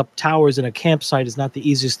putting up towers in a campsite is not the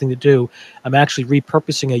easiest thing to do, I'm actually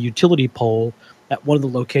repurposing a utility pole at one of the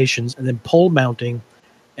locations and then pole mounting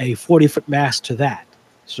a 40-foot mast to that.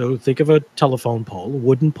 So think of a telephone pole, a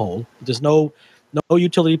wooden pole. There's no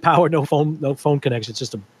utility power, no phone connection. It's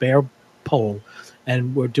just a bare pole.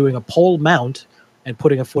 And we're doing a pole mount and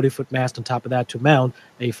putting a 40-foot mast on top of that to mount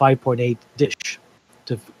a 5.8 dish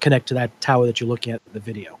to connect to that tower that you're looking at in the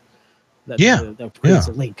video. That creates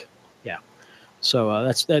a link. Yeah. So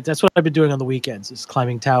that's what I've been doing on the weekends, is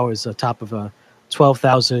climbing towers atop of a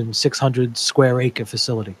 12,600 square acre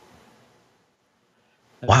facility.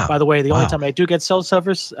 Wow. By the way, the only time I do get cell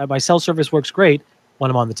service, my cell service works great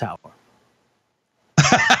when I'm on the tower.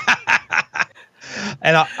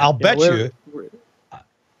 And I'll bet you.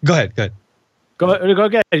 Go ahead. Go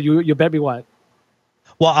ahead. You bet me what?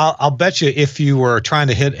 Well, I'll bet you if you were trying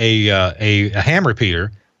to hit a ham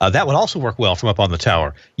repeater, that would also work well from up on the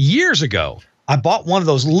tower. Years ago, I bought one of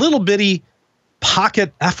those little bitty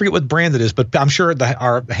pocket. I forget what brand it is, but I'm sure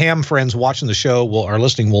our ham friends watching the show or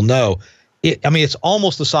listening will know. It's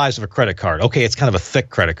almost the size of a credit card. Okay, it's kind of a thick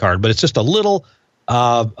credit card, but it's just a little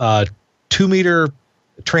 2-meter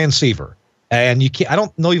transceiver. And you can't. I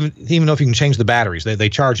don't know even know if you can change the batteries. They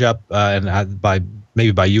charge up by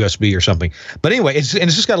USB or something. But anyway, it's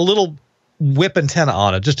just got a little whip antenna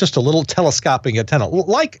on it, just a little telescoping antenna,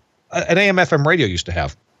 like an AM/FM radio used to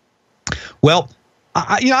have. Well,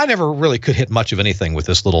 I never really could hit much of anything with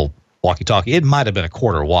this little walkie-talkie. It might have been a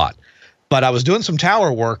 1/4 watt. But I was doing some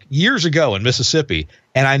tower work years ago in Mississippi,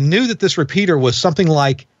 and I knew that this repeater was something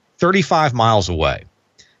like 35 miles away.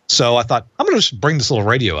 So I thought, I'm going to just bring this little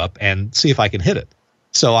radio up and see if I can hit it.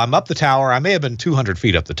 So I'm up the tower. I may have been 200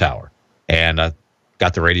 feet up the tower, and I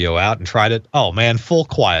got the radio out and tried it. Oh, man, full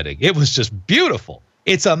quieting. It was just beautiful.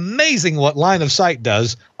 It's amazing what line of sight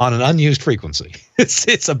does on an unused frequency.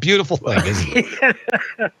 It's a beautiful thing, isn't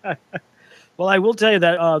it? Well, I will tell you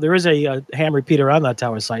that there is a ham repeater on that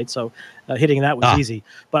tower site, so hitting that was easy.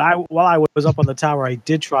 But while I was up on the tower, I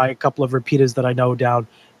did try a couple of repeaters that I know down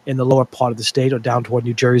in the lower part of the state or down toward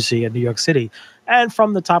New Jersey and New York City. And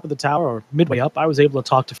from the top of the tower or midway up, I was able to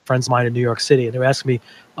talk to friends of mine in New York City, and they were asking me,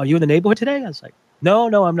 "Are you in the neighborhood today?" I was like, "No,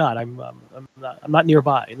 I'm not. I'm not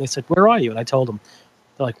nearby." And they said, "Where are you?" And I told them.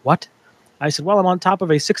 They're like, "What?" I said, "Well, I'm on top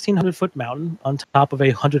of a 1,600-foot mountain on top of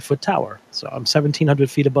a 100-foot tower. So I'm 1,700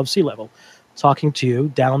 feet above sea level, talking to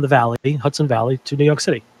you down the valley, Hudson Valley, to New York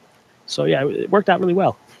City." So yeah, it worked out really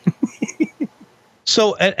well.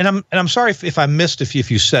 So, and I'm sorry if I missed if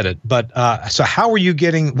you said it, but so how were you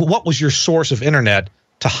getting? What was your source of internet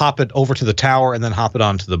to hop it over to the tower and then hop it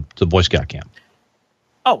onto the Boy Scout camp?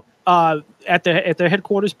 Oh, at their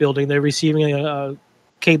headquarters building, they're receiving a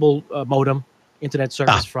cable modem internet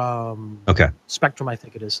service from Spectrum, I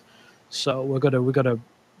think it is. So we're gonna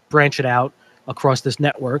branch it out across this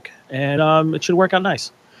network, and it should work out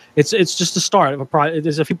nice. It's just the start of a project.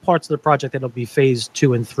 There's a few parts of the project that'll be phase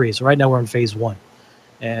 2 and 3. So right now we're in phase 1,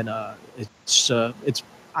 and it's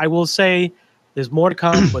I will say there's more to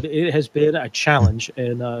come, but it has been a challenge.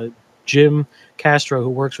 And Jim Castro, who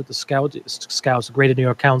works with the Scouts, the Greater New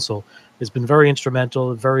York Council, has been very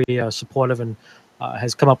instrumental, very supportive, and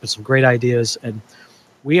has come up with some great ideas. And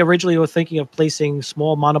we originally were thinking of placing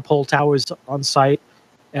small monopole towers on site.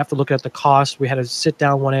 After looking at the cost, we had to sit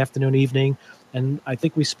down one afternoon, evening, and I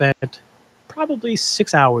think we spent probably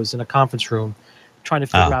 6 hours in a conference room trying to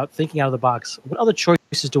figure out, thinking out of the box, what other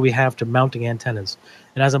choices do we have to mounting antennas?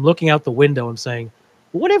 And as I'm looking out the window, I'm saying,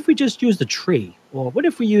 well, what if we just use the tree? Or what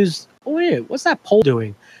if we use, what's that pole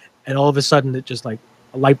doing? And all of a sudden, it just like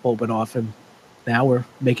a light bulb went off, and now we're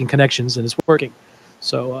making connections, and it's working.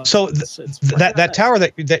 So, it's that tower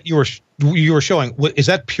that you were showing, is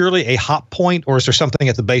that purely a hot point, or is there something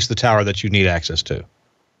at the base of the tower that you need access to?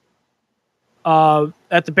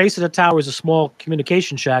 At the base of the tower is a small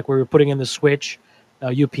communication shack where we're putting in the switch,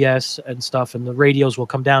 UPS and stuff, and the radios will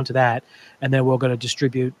come down to that, and then we're going to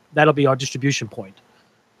distribute. That'll be our distribution point.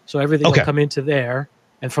 So everything will come into there,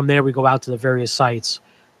 and from there we go out to the various sites,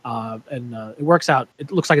 and it works out.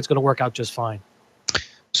 It looks like it's going to work out just fine.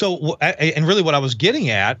 So, and really, what I was getting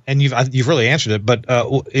at, and you've really answered it, but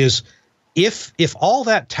is if all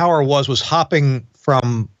that tower was hopping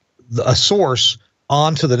from a source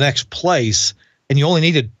onto the next place, and you only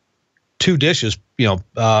needed 2 dishes,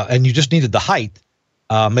 and you just needed the height,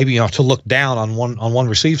 maybe to look down on one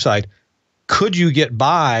receive side, could you get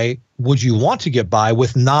by? Would you want to get by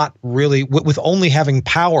with not really with only having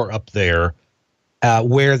power up there,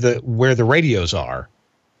 where the radios are,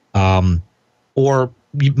 or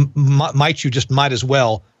might as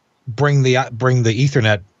well bring the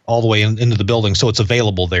Ethernet all the way into the building so it's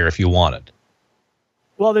available there if you want it?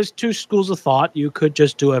 Well, there's 2 schools of thought. You could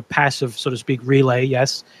just do a passive, so to speak, relay,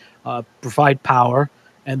 yes, provide power,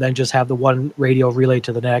 and then just have the one radio relay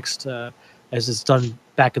to the next, as it's done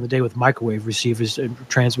back in the day with microwave receivers and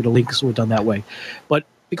transmitter links were done that way. But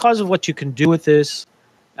because of what you can do with this,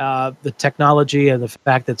 the technology and the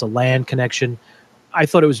fact that it's a LAN connection, I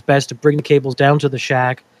thought it was best to bring the cables down to the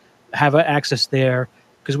shack, have access there,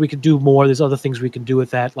 because we could do more. There's other things we can do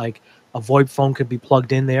with that, like a VoIP phone could be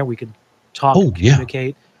plugged in there. We could talk,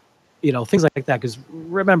 communicate, things like that. Because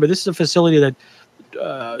remember, this is a facility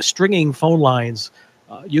that stringing phone lines,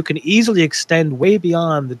 you can easily extend way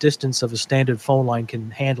beyond the distance of a standard phone line can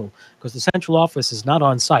handle, because the central office is not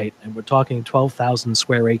on site, and we're talking 12,000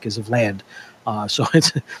 square acres of land. So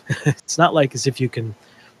it's not like as if you can.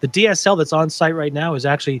 The DSL that's on site right now is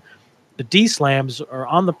actually, the D-slams are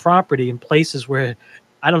on the property in places where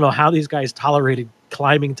I don't know how these guys tolerated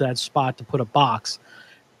climbing to that spot to put a box,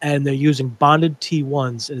 and they're using bonded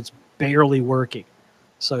T1s, and it's barely working.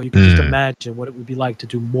 So you can just imagine what it would be like to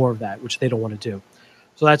do more of that, which they don't want to do.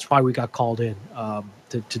 So that's why we got called in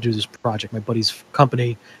to do this project, my buddy's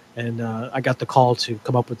company, and I got the call to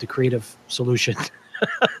come up with the creative solution.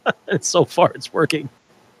 And so far it's working.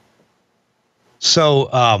 So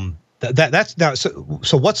that's now.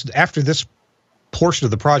 So what's after this portion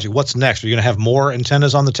of the project? What's next? Are you going to have more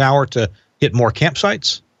antennas on the tower to hit more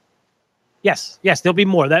campsites? Yes, there'll be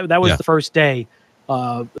more. That was the first day.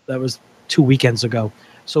 That was 2 weekends ago.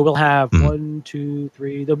 So we'll have 1, 2,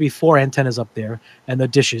 3. There'll be 4 antennas up there, and the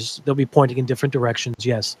dishes. They'll be pointing in different directions.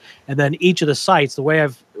 Yes, and then each of the sites. The way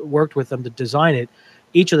I've worked with them to design it,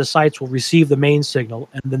 each of the sites will receive the main signal,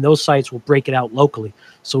 and then those sites will break it out locally.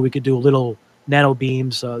 So we could do little nano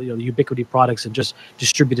beams, the Ubiquity products, and just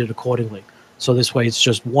distribute it accordingly. So this way, it's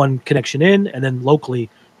just one connection in, and then locally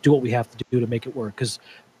do what we have to do to make it work. Because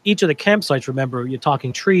each of the campsites, remember, you're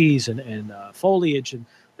talking trees and foliage, and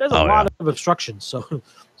there's a lot of obstructions. So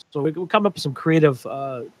we'll come up with some creative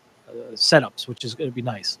setups, which is going to be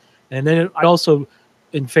nice. And then I also,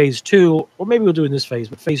 in phase 2, or maybe we'll do it in this phase,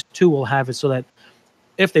 but phase 2 we'll have it so that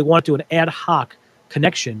if they want to do an ad hoc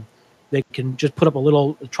connection, they can just put up a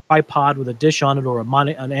little tripod with a dish on it, or a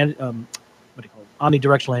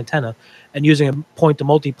omnidirectional antenna, and using a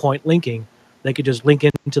point-to-multi-point linking, they could just link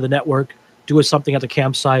into the network, do something at the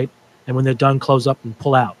campsite, and when they're done, close up and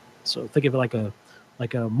pull out. So think of it like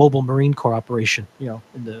a mobile Marine Corps operation, in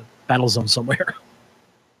the battle zone somewhere.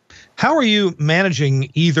 How are you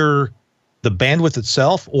managing either the bandwidth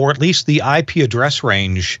itself or at least the IP address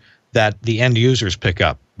range that the end users pick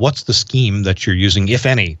up? What's the scheme that you're using, if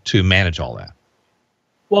any, to manage all that?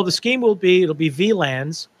 Well, the scheme it'll be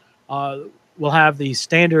VLANs. we'll have the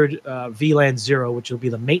standard VLAN 0, which will be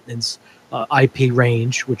the maintenance IP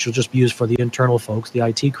range, which will just be used for the internal folks, the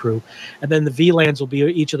IT crew. And then the VLANs will be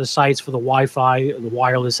each of the sites for the Wi-Fi, the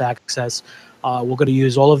wireless access. We're going to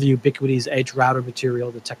use all of the Ubiquiti's edge router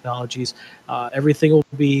material, the technologies. Everything will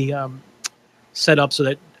be set up so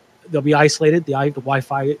that they'll be isolated. The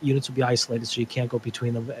Wi-Fi units will be isolated, so you can't go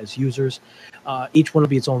between them as users. Each one will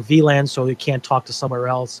be its own VLAN, so you can't talk to somewhere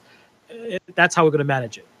else. That's how we're going to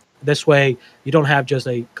manage it. This way, you don't have just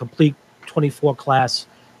a complete 24-class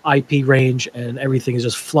IP range and everything is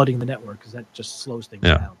just flooding the network, because that just slows things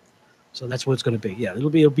down. So that's what it's going to be. Yeah,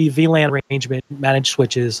 it'll be VLAN arrangement, managed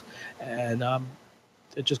switches, and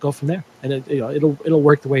it just go from there. And it'll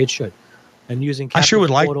work the way it should. And using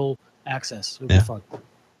portal access, it'll be fun.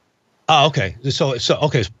 Oh, okay. So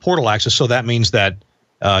portal access. So that means that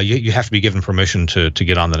you have to be given permission to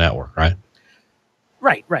get on the network, right?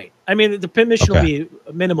 Right. I mean, the permission will be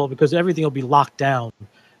minimal because everything will be locked down.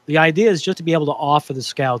 The idea is just to be able to offer the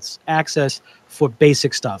scouts access for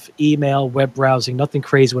basic stuff, email, web browsing, nothing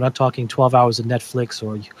crazy. We're not talking 12 hours of Netflix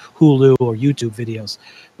or Hulu or YouTube videos.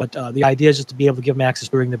 But the idea is just to be able to give them access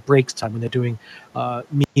during the breaks time when they're doing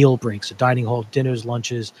meal breaks, or dining hall, dinners,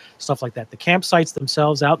 lunches, stuff like that. The campsites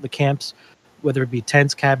themselves, out in the camps, whether it be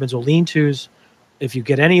tents, cabins, or lean-tos, if you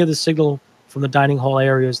get any of the signal from the dining hall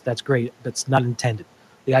areas, that's great. That's not intended.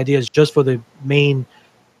 The idea is just for the main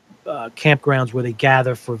campgrounds where they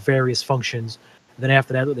gather for various functions. And then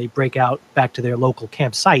after that, they break out back to their local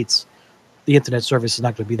campsites. The internet service is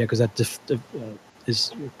not going to be there because that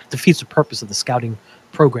defeats the purpose of the scouting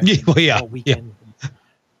program. All weekend.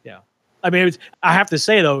 Yeah. I mean, I have to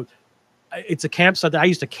say, though, it's a campsite that I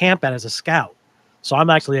used to camp at as a scout. So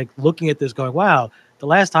I'm actually looking at this going, wow, the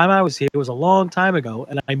last time I was here was a long time ago.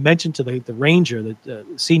 And I mentioned to the ranger, the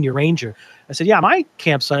senior ranger, I said, yeah, my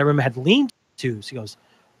campsite, I remember, had lean-tos. He goes,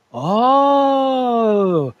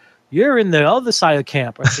 oh, you're in the other side of the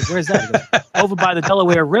camp. I said, where's that? He goes, over by the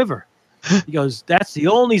Delaware River. He goes, that's the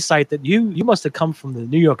only site that you must have come from the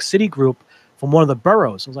New York City group from one of the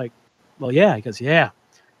boroughs. I was like, well, yeah. He goes, yeah.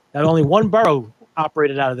 That only one borough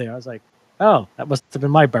operated out of there. I was like, oh, that must have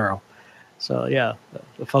been my borough. So, yeah,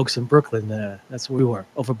 the folks in Brooklyn, that's where we were,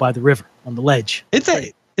 over by the river on the ledge.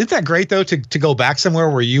 Isn't that great, though, to go back somewhere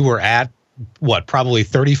where you were at, probably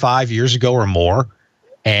 35 years ago or more?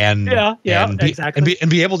 And exactly. And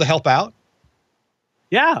be able to help out.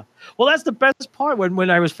 Yeah. Well, that's the best part. When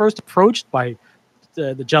I was first approached by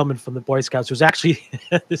the gentleman from the Boy Scouts, who's actually,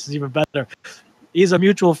 this is even better. He's a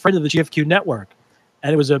mutual friend of the GFQ network.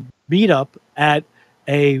 And it was a meetup at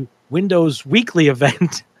a Windows Weekly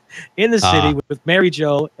event in the city with Mary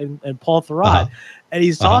Jo and Paul Thurrott. And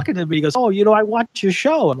he's talking to me. He goes, oh, I watch your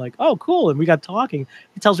show. I'm like, oh, cool. And we got talking.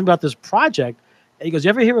 He tells me about this project. And he goes, you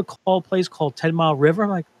ever hear a place called 10 Mile River? I'm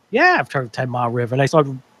like, yeah, I've heard of 10 Mile River. And I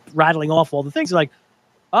started rattling off all the things. He's like,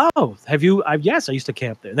 oh, have you? Yes, I used to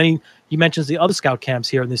camp there. And then he mentions the other scout camps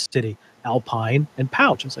here in this city, Alpine and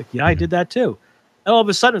Pouch. I was like, yeah, I did that too. And all of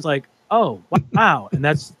a sudden it's like, oh, wow. And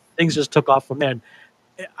things just took off from there. And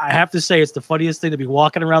I have to say, it's the funniest thing to be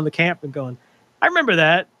walking around the camp and going, I remember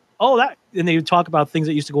that. Oh, that. And they would talk about things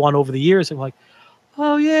that used to go on over the years. And I'm like,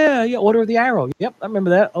 oh, yeah, Order of the Arrow. Yep, I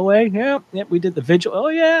remember that. OA, yep, we did the Vigil. Oh,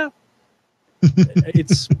 yeah.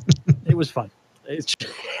 It was fun.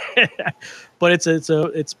 But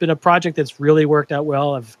it's been a project that's really worked out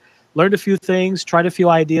well. I've learned a few things, tried a few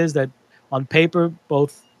ideas that on paper,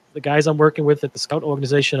 both the guys I'm working with at the Scout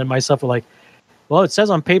organization and myself are like, well, it says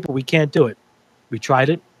on paper we can't do it. We tried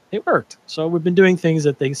it. It worked. So we've been doing things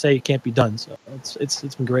that they say can't be done. So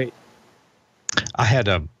it's been great. I had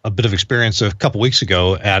a bit of experience a couple weeks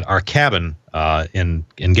ago at our cabin in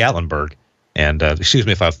Gatlinburg. And excuse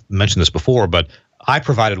me if I've mentioned this before, but I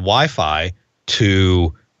provided Wi-Fi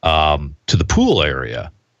to the pool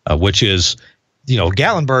area, which is,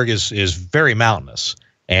 Gatlinburg is very mountainous.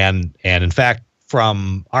 And in fact,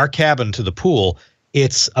 from our cabin to the pool,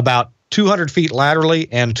 it's about 200 feet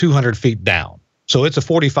laterally and 200 feet down. So it's a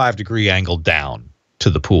 45-degree angle down to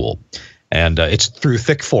the pool. And it's through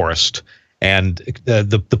thick forest. And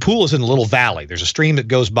the pool is in a little valley. There's a stream that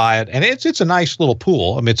goes by it, and it's a nice little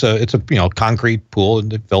pool. I mean, it's a concrete pool,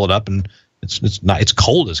 and they fill it up, and it's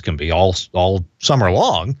cold as can be all summer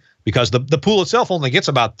long because the pool itself only gets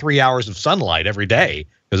about 3 hours of sunlight every day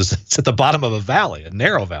because it's at the bottom of a valley, a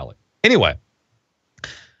narrow valley. Anyway,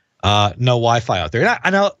 no Wi-Fi out there.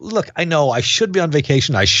 And I know I should be on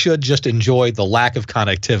vacation. I should just enjoy the lack of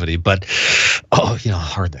connectivity, but how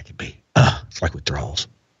hard that can be. It's like withdrawals.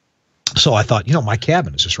 So I thought, my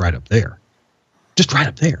cabin is just right up there.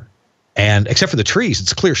 And except for the trees,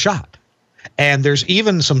 it's a clear shot. And there's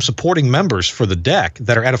even some supporting members for the deck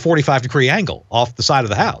that are at a 45-degree angle off the side of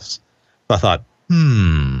the house. So I thought,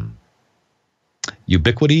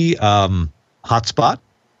 Ubiquiti hotspot,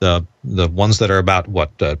 the ones that are about,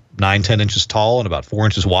 9-10 inches tall and about 4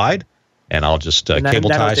 inches wide. And I'll just cable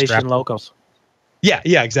tie strap. Locals. Yeah,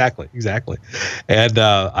 exactly. And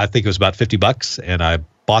I think it was about $50, and I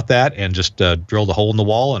bought that and just drilled a hole in the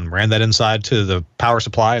wall and ran that inside to the power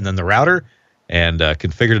supply and then the router, and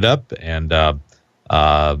configured it up. And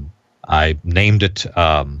I named it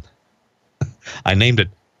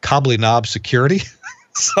Cobbly Knob Security.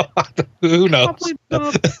 So who knows?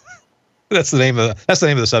 That's the name of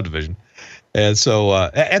the subdivision. And so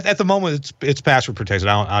at the moment it's password protected.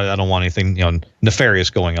 I don't want anything nefarious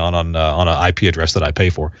going on an IP address that I pay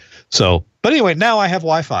for. So, but anyway, now I have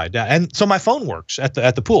Wi-Fi, and so my phone works at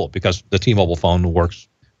the pool because the T-Mobile phone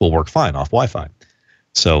will work fine off Wi-Fi.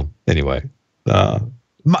 So anyway,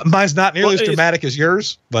 mine's not nearly as dramatic as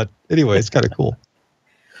yours, but anyway, it's kind of cool.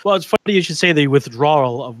 Well, it's funny you should say the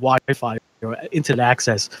withdrawal of Wi-Fi or internet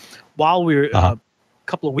access. While we were a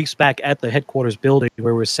couple of weeks back at the headquarters building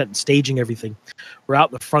where we're staging everything, we're out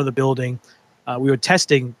in the front of the building. We were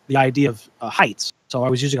testing the idea of heights. So I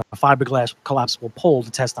was using a fiberglass collapsible pole to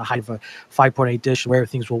test the height of a 5.8 dish where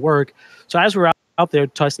things will work. So as we're out there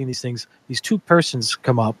testing these things, these two persons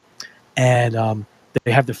come up and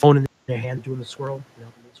they have their phone in their hand doing the swirl. The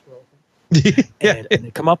swirl thing. And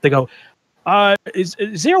they come up, they go,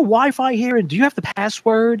 is there a Wi-Fi here? And do you have the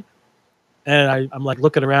password? And I'm like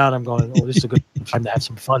looking around. I'm going, oh, this is a good time to have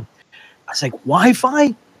some fun. I was like,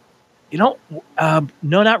 Wi-Fi? No,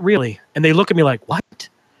 not really. And they look at me like, what?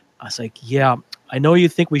 I was like, yeah, I know you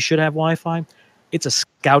think we should have Wi-Fi. It's a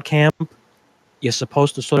scout camp. You're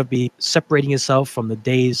supposed to sort of be separating yourself from the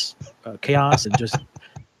day's chaos and just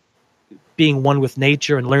being one with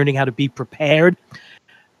nature and learning how to be prepared.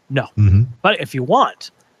 No. Mm-hmm. But if you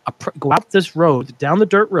want, go out this road, down the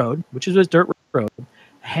dirt road, which is this dirt road,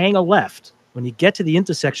 hang a left. When you get to the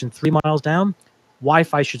intersection 3 miles down,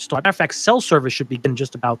 Wi-Fi should start. Matter of fact, cell service should begin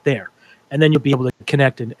just about there. And then you'll be able to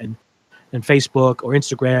connect and Facebook or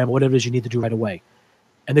Instagram or whatever it is you need to do right away.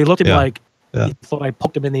 And they looked at me like, you thought I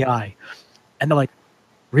poked them in the eye. And they're like,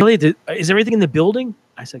 really? Is there anything in the building?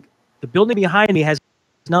 I said, the building behind me has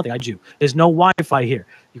nothing. I do. There's no Wi-Fi here.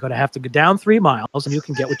 You're going to have to go down 3 miles and you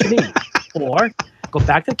can get what you need. Or go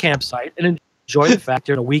back to the campsite and enjoy the fact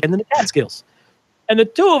you're on a weekend in the Catskills. And the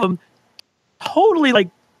two of them totally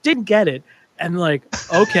didn't get it. And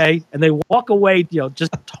okay. And they walk away,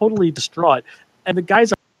 just totally distraught. And the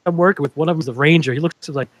guys I'm working with, one of them's the ranger. He looks at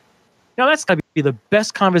me like, that's going to be the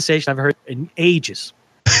best conversation I've heard in ages.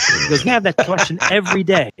 He goes, we have that question every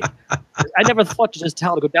day. I never thought to just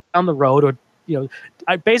tell him to go down the road or,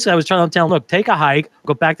 I was trying to tell him, look, take a hike,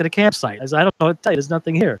 go back to the campsite. I said, I don't know what to tell you. There's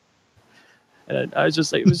nothing here. And I was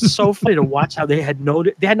just like, it was so funny to watch how they had no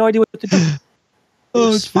idea what to do. It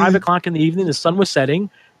was 5 o'clock in the evening. The sun was setting,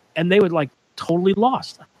 and they were totally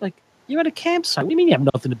lost. Like, you're at a campsite. What do you mean you have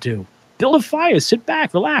nothing to do? Build a fire, sit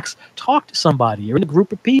back, relax, talk to somebody. You're in a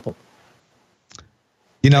group of people.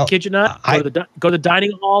 I kid you not, go to the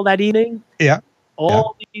dining hall that evening. Yeah.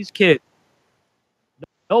 All these kids,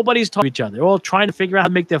 nobody's talking to each other. They're all trying to figure out how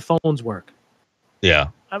to make their phones work. Yeah.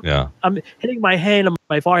 I'm hitting my hand on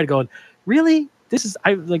my forehead going, really? This is,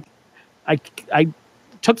 I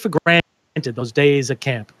took for granted those days at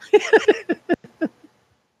camp.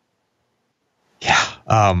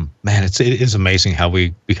 Man, it is amazing how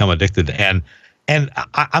we become addicted. And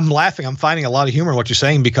I'm laughing. I'm finding a lot of humor in what you're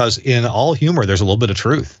saying, because in all humor, there's a little bit of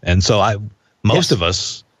truth. And so most of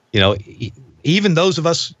us, even those of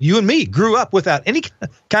us, you and me, grew up without any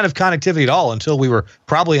kind of connectivity at all until we were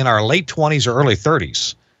probably in our late 20s or early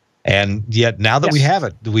 30s. And yet now that we have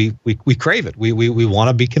it, we crave it. We want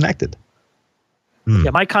to be connected.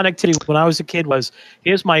 Yeah, my connectivity when I was a kid was,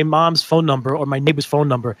 here's my mom's phone number or my neighbor's phone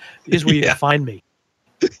number. Here's where you can find me.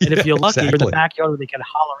 And if you're lucky, you're in the backyard where they can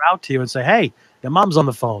holler out to you and say, hey, your mom's on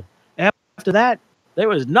the phone. After that, there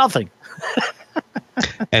was nothing.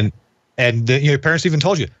 and your parents even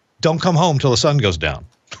told you, don't come home till the sun goes down.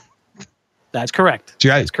 That's correct.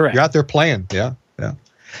 That's correct. You're out there playing. Yeah.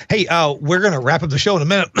 Hey, we're going to wrap up the show in a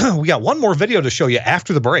minute. We got one more video to show you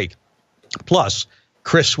after the break. Plus,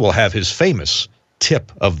 Chris will have his famous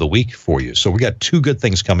tip of the week for you. So we got 2 good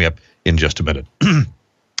things coming up in just a minute.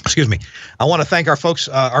 Excuse me. I want to thank our folks,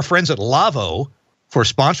 our friends at Lavo, for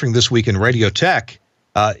sponsoring This Week in Radio Tech.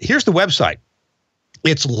 Here's the website.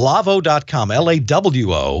 It's lavo.com,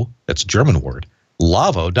 LAWO, that's a German word,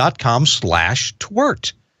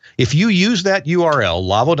 lavo.com/TWiRT. If you use that URL,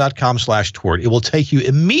 lavo.com/TWiRT, it will take you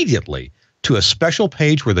immediately to a special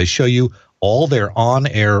page where they show you all their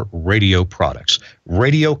on-air radio products,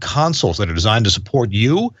 radio consoles that are designed to support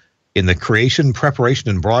you in the creation, preparation,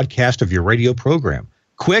 and broadcast of your radio program.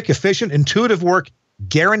 Quick, efficient, intuitive work,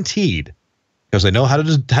 guaranteed, because they know how to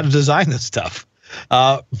design this stuff.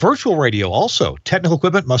 Virtual radio also. Technical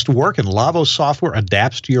equipment must work, and Lavo software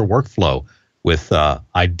adapts to your workflow with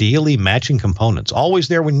ideally matching components. Always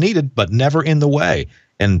there when needed, but never in the way.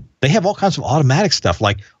 And they have all kinds of automatic stuff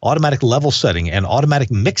like automatic level setting and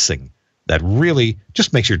automatic mixing that really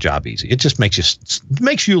just makes your job easy. It just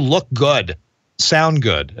makes you look good, sound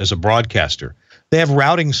good as a broadcaster. They have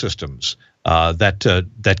routing systems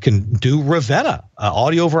that can do Ravenna,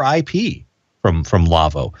 audio over IP from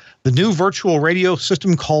Lavo. The new virtual radio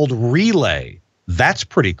system called Relay. That's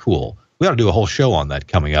pretty cool. We ought to do a whole show on that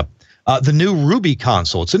coming up. The new Ruby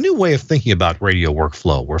console. It's a new way of thinking about radio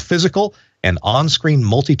workflow where physical and on-screen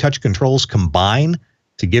multi-touch controls combine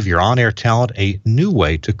to give your on-air talent a new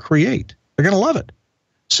way to create. They're going to love it.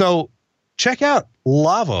 So check out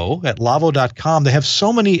Lavo at lavo.com. They have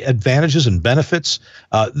so many advantages and benefits.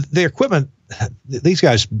 The equipment, these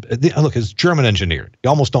guys, look, it's German engineered. You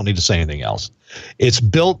almost don't need to say anything else. It's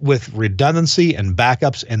built with redundancy and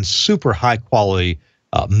backups and super high quality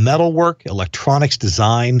metalwork, electronics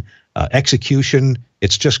design, execution.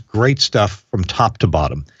 It's just great stuff from top to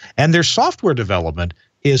bottom. And their software development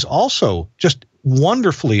is also just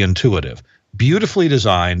wonderfully intuitive, beautifully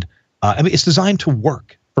designed. It's designed to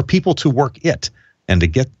work, for people to work it and to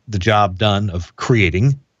get the job done of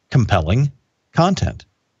creating compelling content.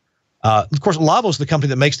 Of course, Lavo is the company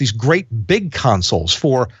that makes these great big consoles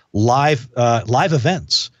for live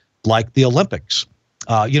events like the Olympics.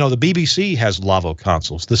 The BBC has Lavo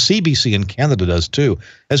consoles. The CBC in Canada does too,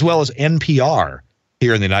 as well as NPR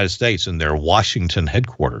here in the United States in their Washington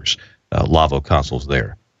headquarters. Lavo consoles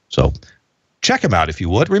there. So check them out if you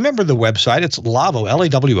would. Remember the website. It's Lavo,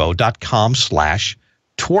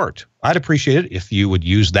 LAWO.com/TWiRT. I'd appreciate it if you would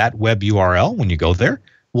use that web URL when you go there.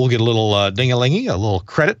 We'll get a little ding-a-lingy, a little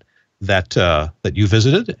credit that you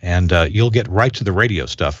visited, and you'll get right to the radio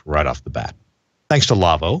stuff right off the bat. Thanks to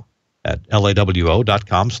Lavo at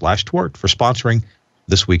LAWO.com/TWiRT for sponsoring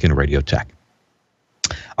This Week in Radio Tech.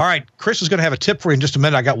 All right, Chris is going to have a tip for you in just a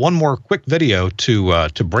minute. I got one more quick video to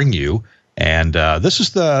bring you, and this is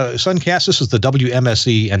the Suncast. This is the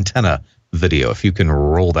WMSE antenna video. If you can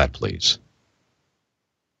roll that, please.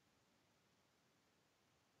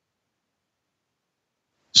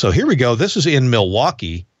 So here we go. This is in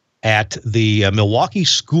Milwaukee at the Milwaukee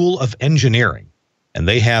School of Engineering, and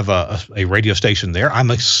they have a radio station there. I'm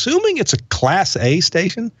assuming it's a Class A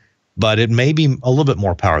station, but it may be a little bit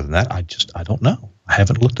more power than that. I don't know. I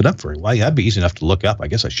haven't looked it up very well. Yeah, that'd be easy enough to look up. I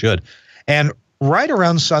guess I should. And right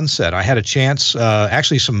around sunset, I had a chance.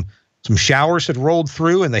 Actually, some showers had rolled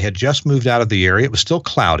through, and they had just moved out of the area. It was still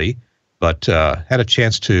cloudy, but had a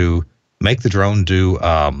chance to make the drone do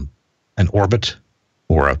an orbit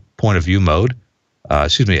or a point of view mode. A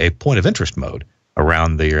point of interest mode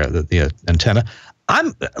around the antenna.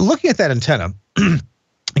 I'm looking at that antenna, and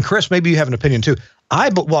Chris, maybe you have an opinion too.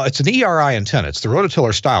 Well, it's an ERI antenna. It's the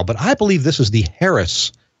rototiller style, but I believe this is the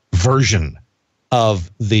Harris version of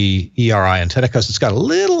the ERI antenna because it's got a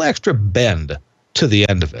little extra bend to the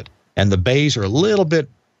end of it, and the bays are a little bit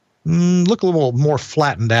look a little more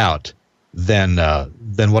flattened out than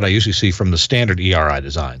what I usually see from the standard ERI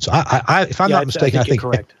design. So if I'm not mistaken, I think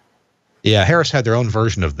correct. Yeah, Harris had their own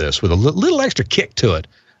version of this with a little extra kick to it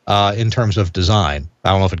in terms of design.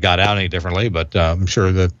 I don't know if it got out any differently, but I'm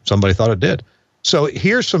sure that somebody thought it did. So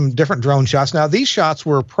here's some different drone shots. Now, these shots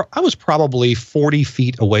were, I was probably 40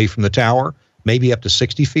 feet away from the tower, maybe up to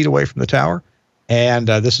 60 feet away from the tower. And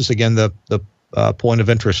this is, again, the point of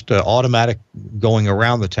interest automatic going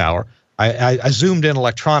around the tower. I zoomed in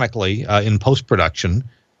electronically in post-production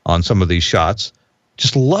on some of these shots.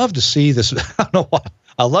 Just love to see this. I don't know why.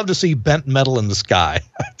 I love to see bent metal in the sky.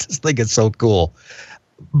 I just think it's so cool.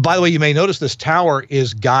 By the way, you may notice this tower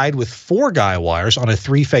is guyed with 4 guy wires on a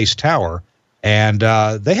 3-face tower, and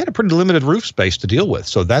they had a pretty limited roof space to deal with.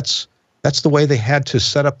 So that's the way they had to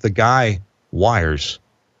set up the guy wires.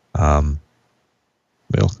 Look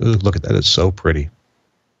at that. It's so pretty.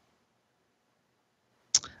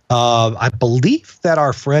 I believe that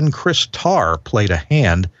our friend Chris Tarr played a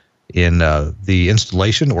hand in the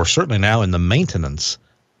installation, or certainly now in the maintenance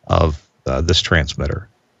of this transmitter.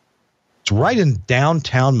 It's right in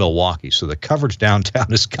downtown Milwaukee, so the coverage downtown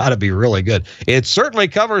has got to be really good. It certainly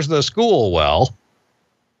covers the school well.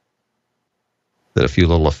 Did a few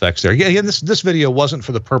little effects there. Yeah, this video wasn't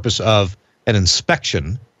for the purpose of an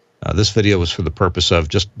inspection. This video was for the purpose of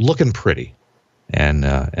just looking pretty and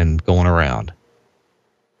going around.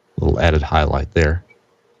 A little added highlight there.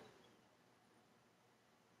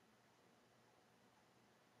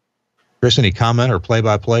 Chris, any comment or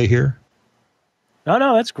play-by-play here?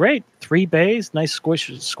 No, that's great. 3 bays, nice squash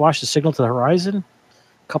the signal to the horizon.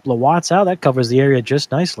 A couple of watts out, that covers the area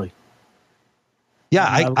just nicely. Yeah,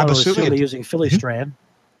 I'm assuming they're using Philly strand.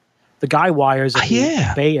 The guy wires at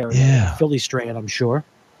the Bay Area, Philly strand, I'm sure.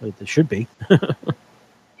 They should be.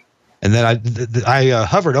 And then I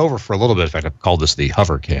hovered over for a little bit. In fact, I called this the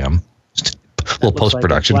hover cam. A little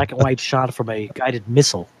post-production. Like a black and white shot from a guided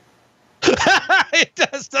missile. It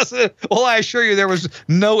does, doesn't it? Well, I assure you there was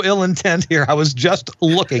no ill intent here. I was just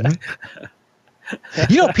looking.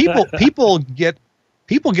 You know, people get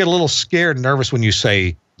a little scared and nervous when you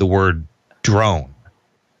say the word drone.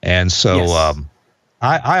 And so yes.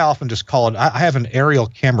 I often just call it, I have an aerial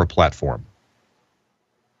camera platform.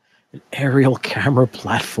 An aerial camera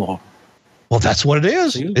platform. Well, that's what it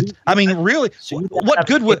is. I mean, really, what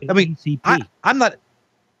good would, I mean, I'm not,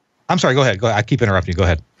 I'm sorry, go ahead. I keep interrupting you. Go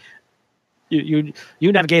ahead. You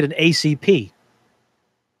navigate an ACP.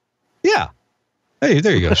 Yeah. Hey,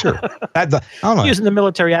 there you go. Sure. I don't know. Using the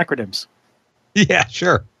military acronyms. Yeah,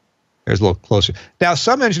 sure. There's a little closer. Now,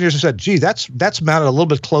 some engineers have said, gee, that's mounted a little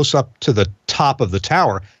bit close up to the top of the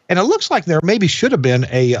tower. And it looks like there maybe should have been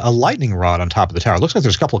a lightning rod on top of the tower. It looks like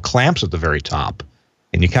there's a couple of clamps at the very top.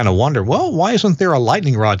 And you kind of wonder, well, why isn't there a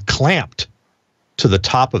lightning rod clamped to the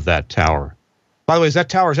top of that tower? By the way, is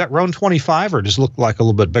that Roan 25 or does it look like a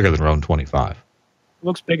little bit bigger than Roan 25?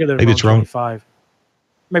 Looks bigger than Roan 25.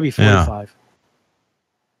 Maybe 45.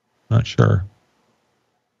 Yeah. Not sure.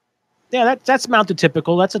 Yeah, that's mounted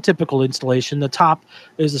typical. That's a typical installation. The top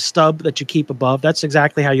is a stub that you keep above. That's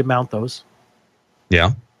exactly how you mount those.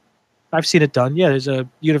 Yeah. I've seen it done. Yeah, there's a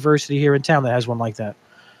university here in town that has one like that.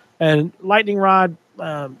 And lightning rod,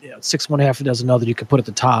 6 1/2 a dozen other you could put at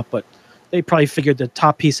the top, but they probably figured the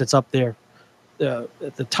top piece that's up there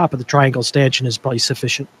at the top of the triangle stanchion is probably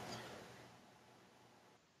sufficient.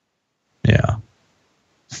 Yeah.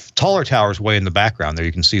 Taller towers way in the background there.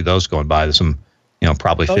 You can see those going by. There's some,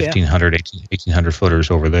 probably 1,500, 1,800 footers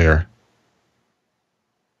over there.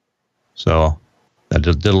 So that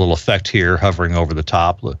did a little effect here, hovering over the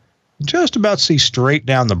top. Just about see straight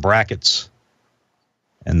down the brackets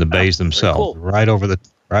and the bays themselves, cool. right over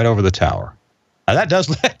the tower. That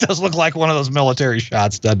does look like one of those military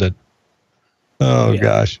shots, doesn't it? Oh yeah.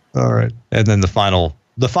 Gosh! All right, and then the final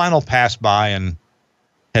pass by and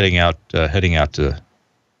heading out to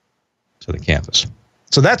the campus.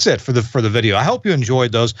 So that's it for the video. I hope you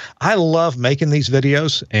enjoyed those. I love making these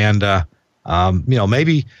videos, and I'm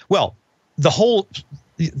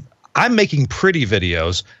making pretty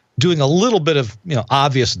videos, doing a little bit of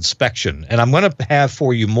obvious inspection, and I'm going to have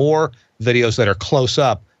for you more videos that are close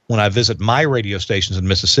up when I visit my radio stations in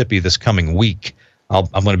Mississippi this coming week. I'm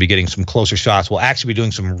going to be getting some closer shots. We'll actually be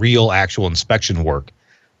doing some real actual inspection work.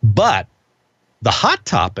 But the hot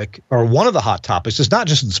topic, or one of the hot topics, is not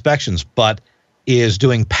just inspections, but is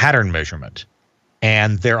doing pattern measurement.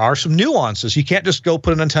 And there are some nuances. You can't just go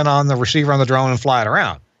put an antenna on the receiver on the drone and fly it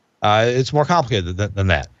around. It's more complicated than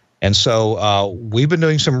that. And so we've been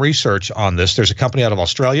doing some research on this. There's a company out of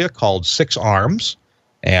Australia called 6 Arms,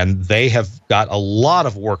 and they have got a lot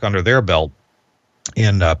of work under their belt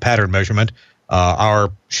in pattern measurement.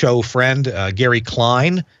 Our show friend, Gary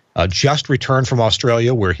Klein, just returned from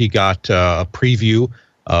Australia, where he got a preview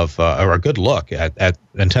of, or a good look at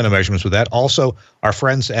antenna measurements with that. Also, our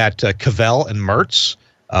friends at Cavell and Mertz,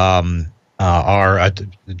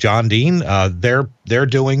 John Dean, they're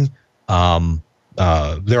doing,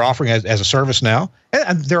 they're offering as a service now.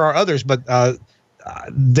 And there are others, but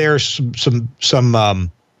there's some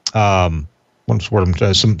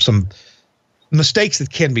mistakes that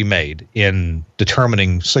can be made in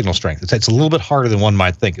determining signal strength. It's a little bit harder than one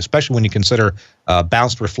might think, especially when you consider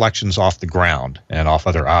bounced reflections off the ground and off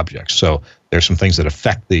other objects. So there's some things that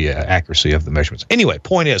affect the accuracy of the measurements. Anyway,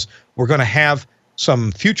 point is, we're going to have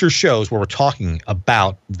some future shows where we're talking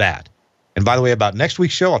about that. And by the way, about next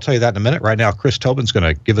week's show, I'll tell you that in a minute. Right now, Chris Tobin's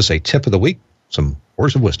going to give us a tip of the week, some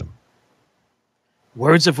words of wisdom.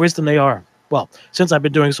 Words of wisdom they are. Well, since I've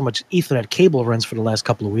been doing so much Ethernet cable runs for the last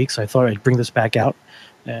couple of weeks, I thought I'd bring this back out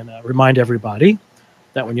and remind everybody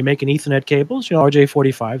that when you're making Ethernet cables,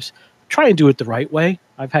 RJ45s, try and do it the right way.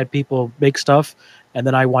 I've had people make stuff, and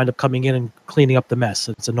then I wind up coming in and cleaning up the mess.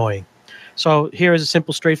 It's annoying. So here is a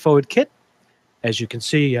simple, straightforward kit. As you can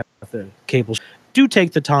see, the cables do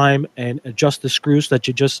take the time and adjust the screws so that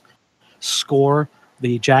you just score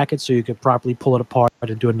the jacket so you can properly pull it apart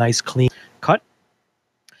and do a nice, clean cut.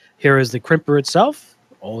 Here is the crimper itself,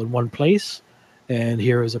 all in one place. And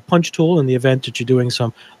here is a punch tool in the event that you're doing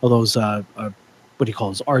some of those, what do you call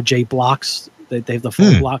those, RJ blocks. They have the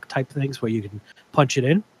full block type things where you can punch it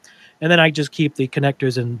in. And then I just keep the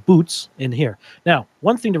connectors and boots in here. Now,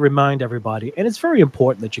 one thing to remind everybody, and it's very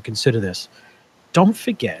important that you consider this, don't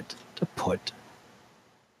forget to put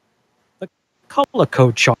the color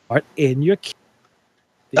code chart in your key.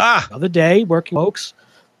 The other day, working folks,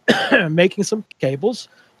 making some cables,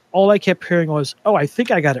 all I kept hearing was, "Oh, I think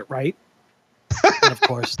I got it right." And of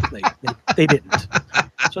course, they didn't.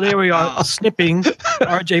 So there we are, snipping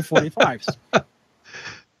RJ45s.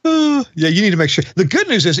 Yeah, you need to make sure. The good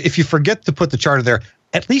news is if you forget to put the chart in there,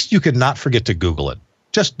 at least you could not forget to Google it.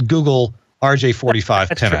 Just Google RJ45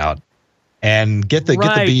 pinout and get the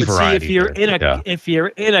B variety. See, if you're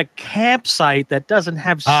in a campsite that doesn't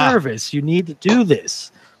have service, you need to do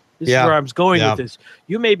this. This is where I'm going with this.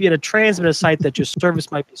 You may be at a transmitter site that your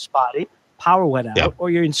service might be spotty, power went out, or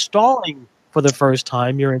you're installing for the first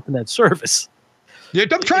time your internet service. I'm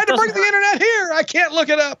trying to bring the internet here. I can't look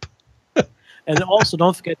it up. And then also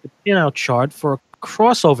don't forget the pinout chart for a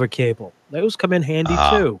crossover cable. Those come in handy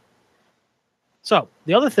too. So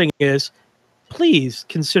the other thing is, please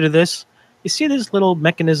consider this. You see this little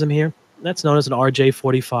mechanism here? That's known as an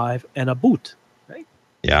RJ45 and a boot, right?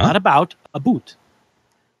 Yeah. Not about, a boot.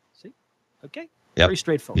 See? Okay. Yep. Very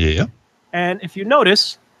straightforward. Yeah. And if you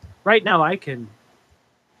notice, right now I can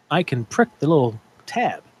prick the little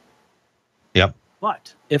tab. Yep.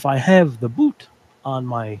 But if I have the boot on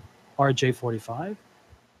my RJ45,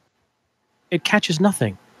 it catches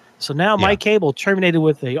nothing. So now my cable terminated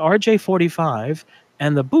with a RJ45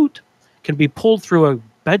 and the boot can be pulled through a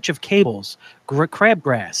bunch of cables,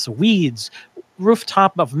 crabgrass, weeds,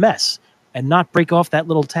 rooftop of mess, and not break off that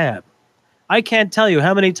little tab. I can't tell you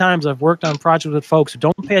how many times I've worked on projects with folks who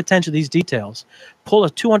don't pay attention to these details, pull a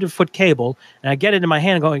 200-foot cable, and I get it in my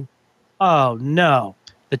hand going, oh no,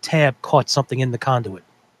 the tab caught something in the conduit.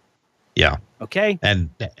 Yeah. Okay. And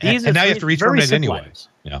now you have to re-terminate anyway.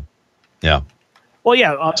 Yeah. Yeah. Well,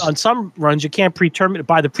 yeah. On some runs, you can't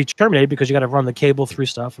buy the pre-terminated because you got to run the cable through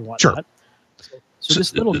stuff and whatnot. Sure. So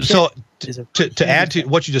this little to add to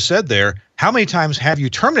what you just said there, how many times have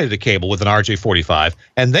you terminated a cable with an RJ45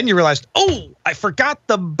 and then you realized, oh, I forgot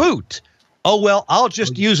the boot. Oh, well, I'll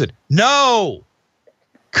just use it. No.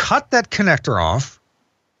 Cut that connector off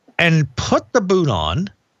and put the boot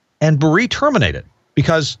on and re-terminate it.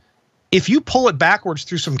 Because if you pull it backwards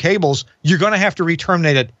through some cables, you're going to have to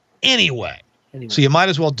re-terminate it anyway. So you might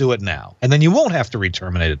as well do it now. And then you won't have to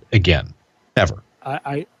re-terminate it again, ever.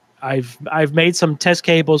 I've made some test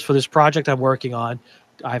cables for this project I'm working on.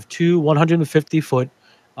 I have two 150-foot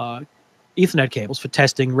Ethernet cables for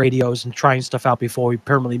testing radios and trying stuff out before we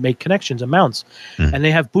permanently make connections and mounts. And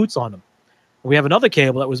they have boots on them. We have another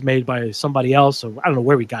cable that was made by somebody else, so I don't know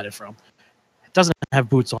where we got it from. It doesn't have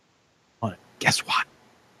boots on it. Guess what?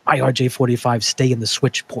 My RJ45 stay in the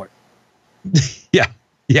switch port. Yeah.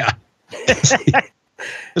 Because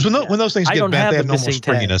when those things get bent, they have no more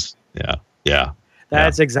springiness. Yeah.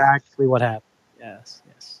 That's exactly what happened. Yes.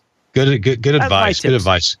 Good advice. Good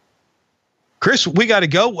advice. Chris, we got to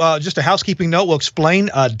go. Just a housekeeping note. We'll explain.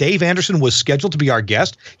 Dave Anderson was scheduled to be our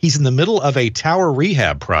guest. He's in the middle of a tower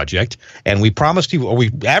rehab project, and we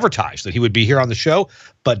advertised that he would be here on the show.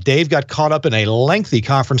 But Dave got caught up in a lengthy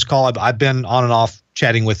conference call. I've been on and off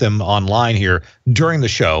chatting with him online here during the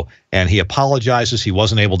show, and he apologizes he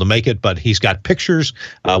wasn't able to make it, but he's got pictures.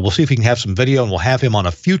 We'll see if he can have some video, and we'll have him on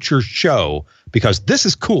a future show because this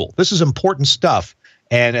is cool. This is important stuff.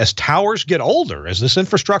 And as towers get older, as this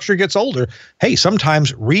infrastructure gets older, hey,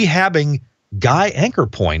 sometimes rehabbing guy anchor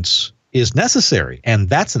points is necessary, and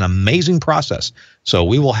that's an amazing process. So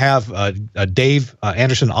we will have Dave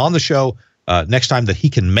Anderson on the show next time that he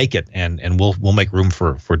can make it, and we'll make room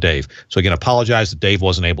for Dave. So again, apologize that Dave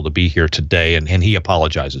wasn't able to be here today, and he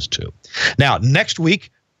apologizes too. Now, next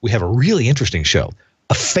week, we have a really interesting show.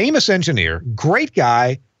 A famous engineer, great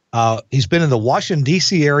guy. He's been in the Washington,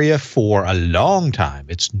 D.C. area for a long time.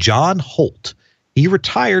 It's John Holt. He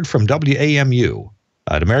retired from WAMU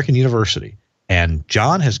at American University. And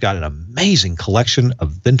John has got an amazing collection of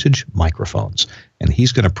vintage microphones. And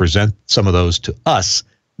he's going to present some of those to us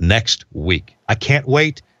next week. I can't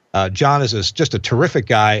wait. John is just a terrific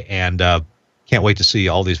guy, and can't wait to see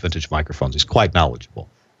all these vintage microphones. He's quite knowledgeable.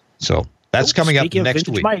 So that's coming up next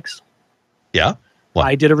week. Mics. Yeah? What?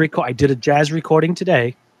 I did a jazz recording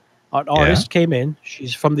today. An artist came in.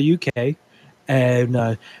 She's from the UK,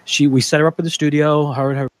 and we set her up in the studio.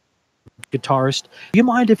 Her and her guitarist. Do you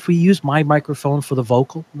mind if we use my microphone for the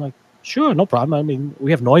vocal? I'm like, sure, no problem. I mean, we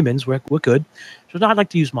have Neumann's. We're good. She goes, no, I'd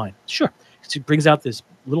like to use mine. Sure. She brings out this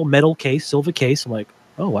little metal case, silver case. I'm like,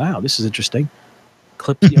 oh wow, this is interesting.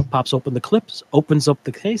 Clips, pops open the clips, opens up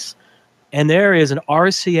the case, and there is an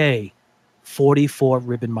RCA 44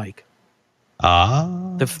 ribbon mic.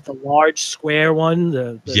 The large square one,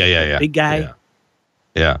 the big guy.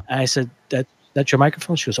 Yeah. And I said, that's your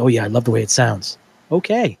microphone? She goes, oh, yeah, I love the way it sounds.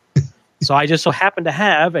 Okay. So I just so happen to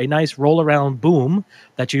have a nice roll-around boom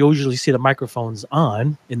that you usually see the microphones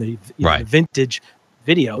on in the vintage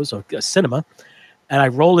videos or cinema. And I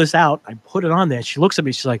roll this out. I put it on there. She looks at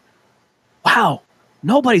me. She's like, wow,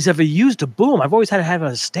 nobody's ever used a boom. I've always had to have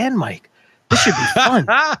a stand mic. This should be fun.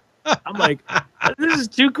 I'm like, this is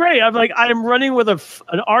too great. I'm like, I'm running with an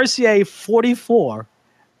RCA 44,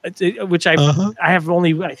 which I have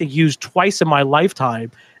only, I think, used twice in my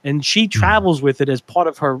lifetime. And she travels with it as part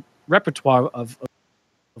of her repertoire of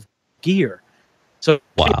gear. So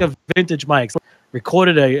think of vintage mics.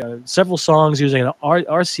 Recorded several songs using an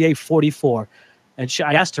RCA 44. And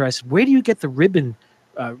I asked her, I said, where do you get the ribbon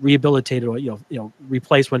rehabilitated or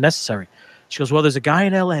replaced when necessary? She goes, well, there's a guy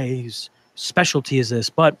in LA whose specialty is this,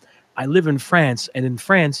 but I live in France, and in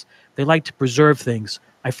France they like to preserve things.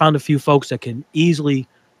 I found a few folks that can easily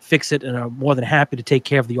fix it and are more than happy to take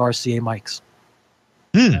care of the RCA mics.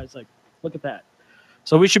 I was like, look at that.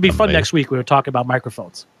 So we should be fun next week. We're talking about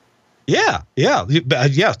microphones. Yeah.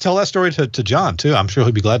 Tell that story to John too. I'm sure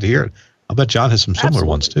he'll be glad to hear it. I'll bet John has some similar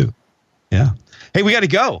ones too. Yeah. Hey, we got to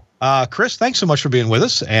go. Chris, thanks so much for being with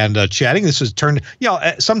us and chatting. This has turned,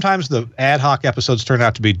 sometimes the ad hoc episodes turn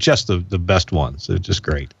out to be just the best ones. They're just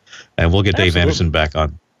great. And we'll get Dave Anderson back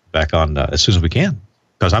on as soon as we can,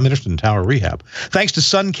 because I'm interested in tower rehab. Thanks to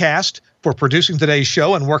Suncast for producing today's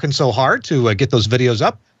show and working so hard to get those videos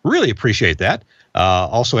up. Really appreciate that.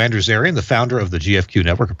 Also, Andrew Zarian, the founder of the GFQ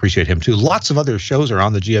Network. Appreciate him, too. Lots of other shows are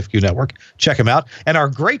on the GFQ Network. Check them out. And our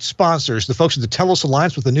great sponsors, the folks at the Telos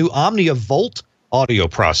Alliance with the new Omnia Volt audio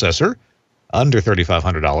processor, under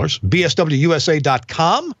 $3,500.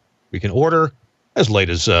 BSWUSA.com. We can order as late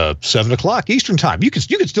as 7 o'clock Eastern Time. You can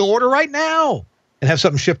still order right now and have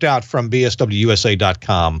something shipped out from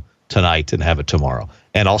BSWUSA.com tonight and have it tomorrow.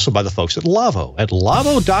 And also by the folks at Lavo at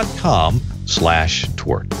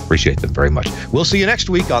lavo.com/TWiRT. Appreciate them very much. We'll see you next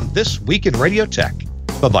week on This Week in Radio Tech.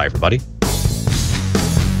 Bye-bye, everybody.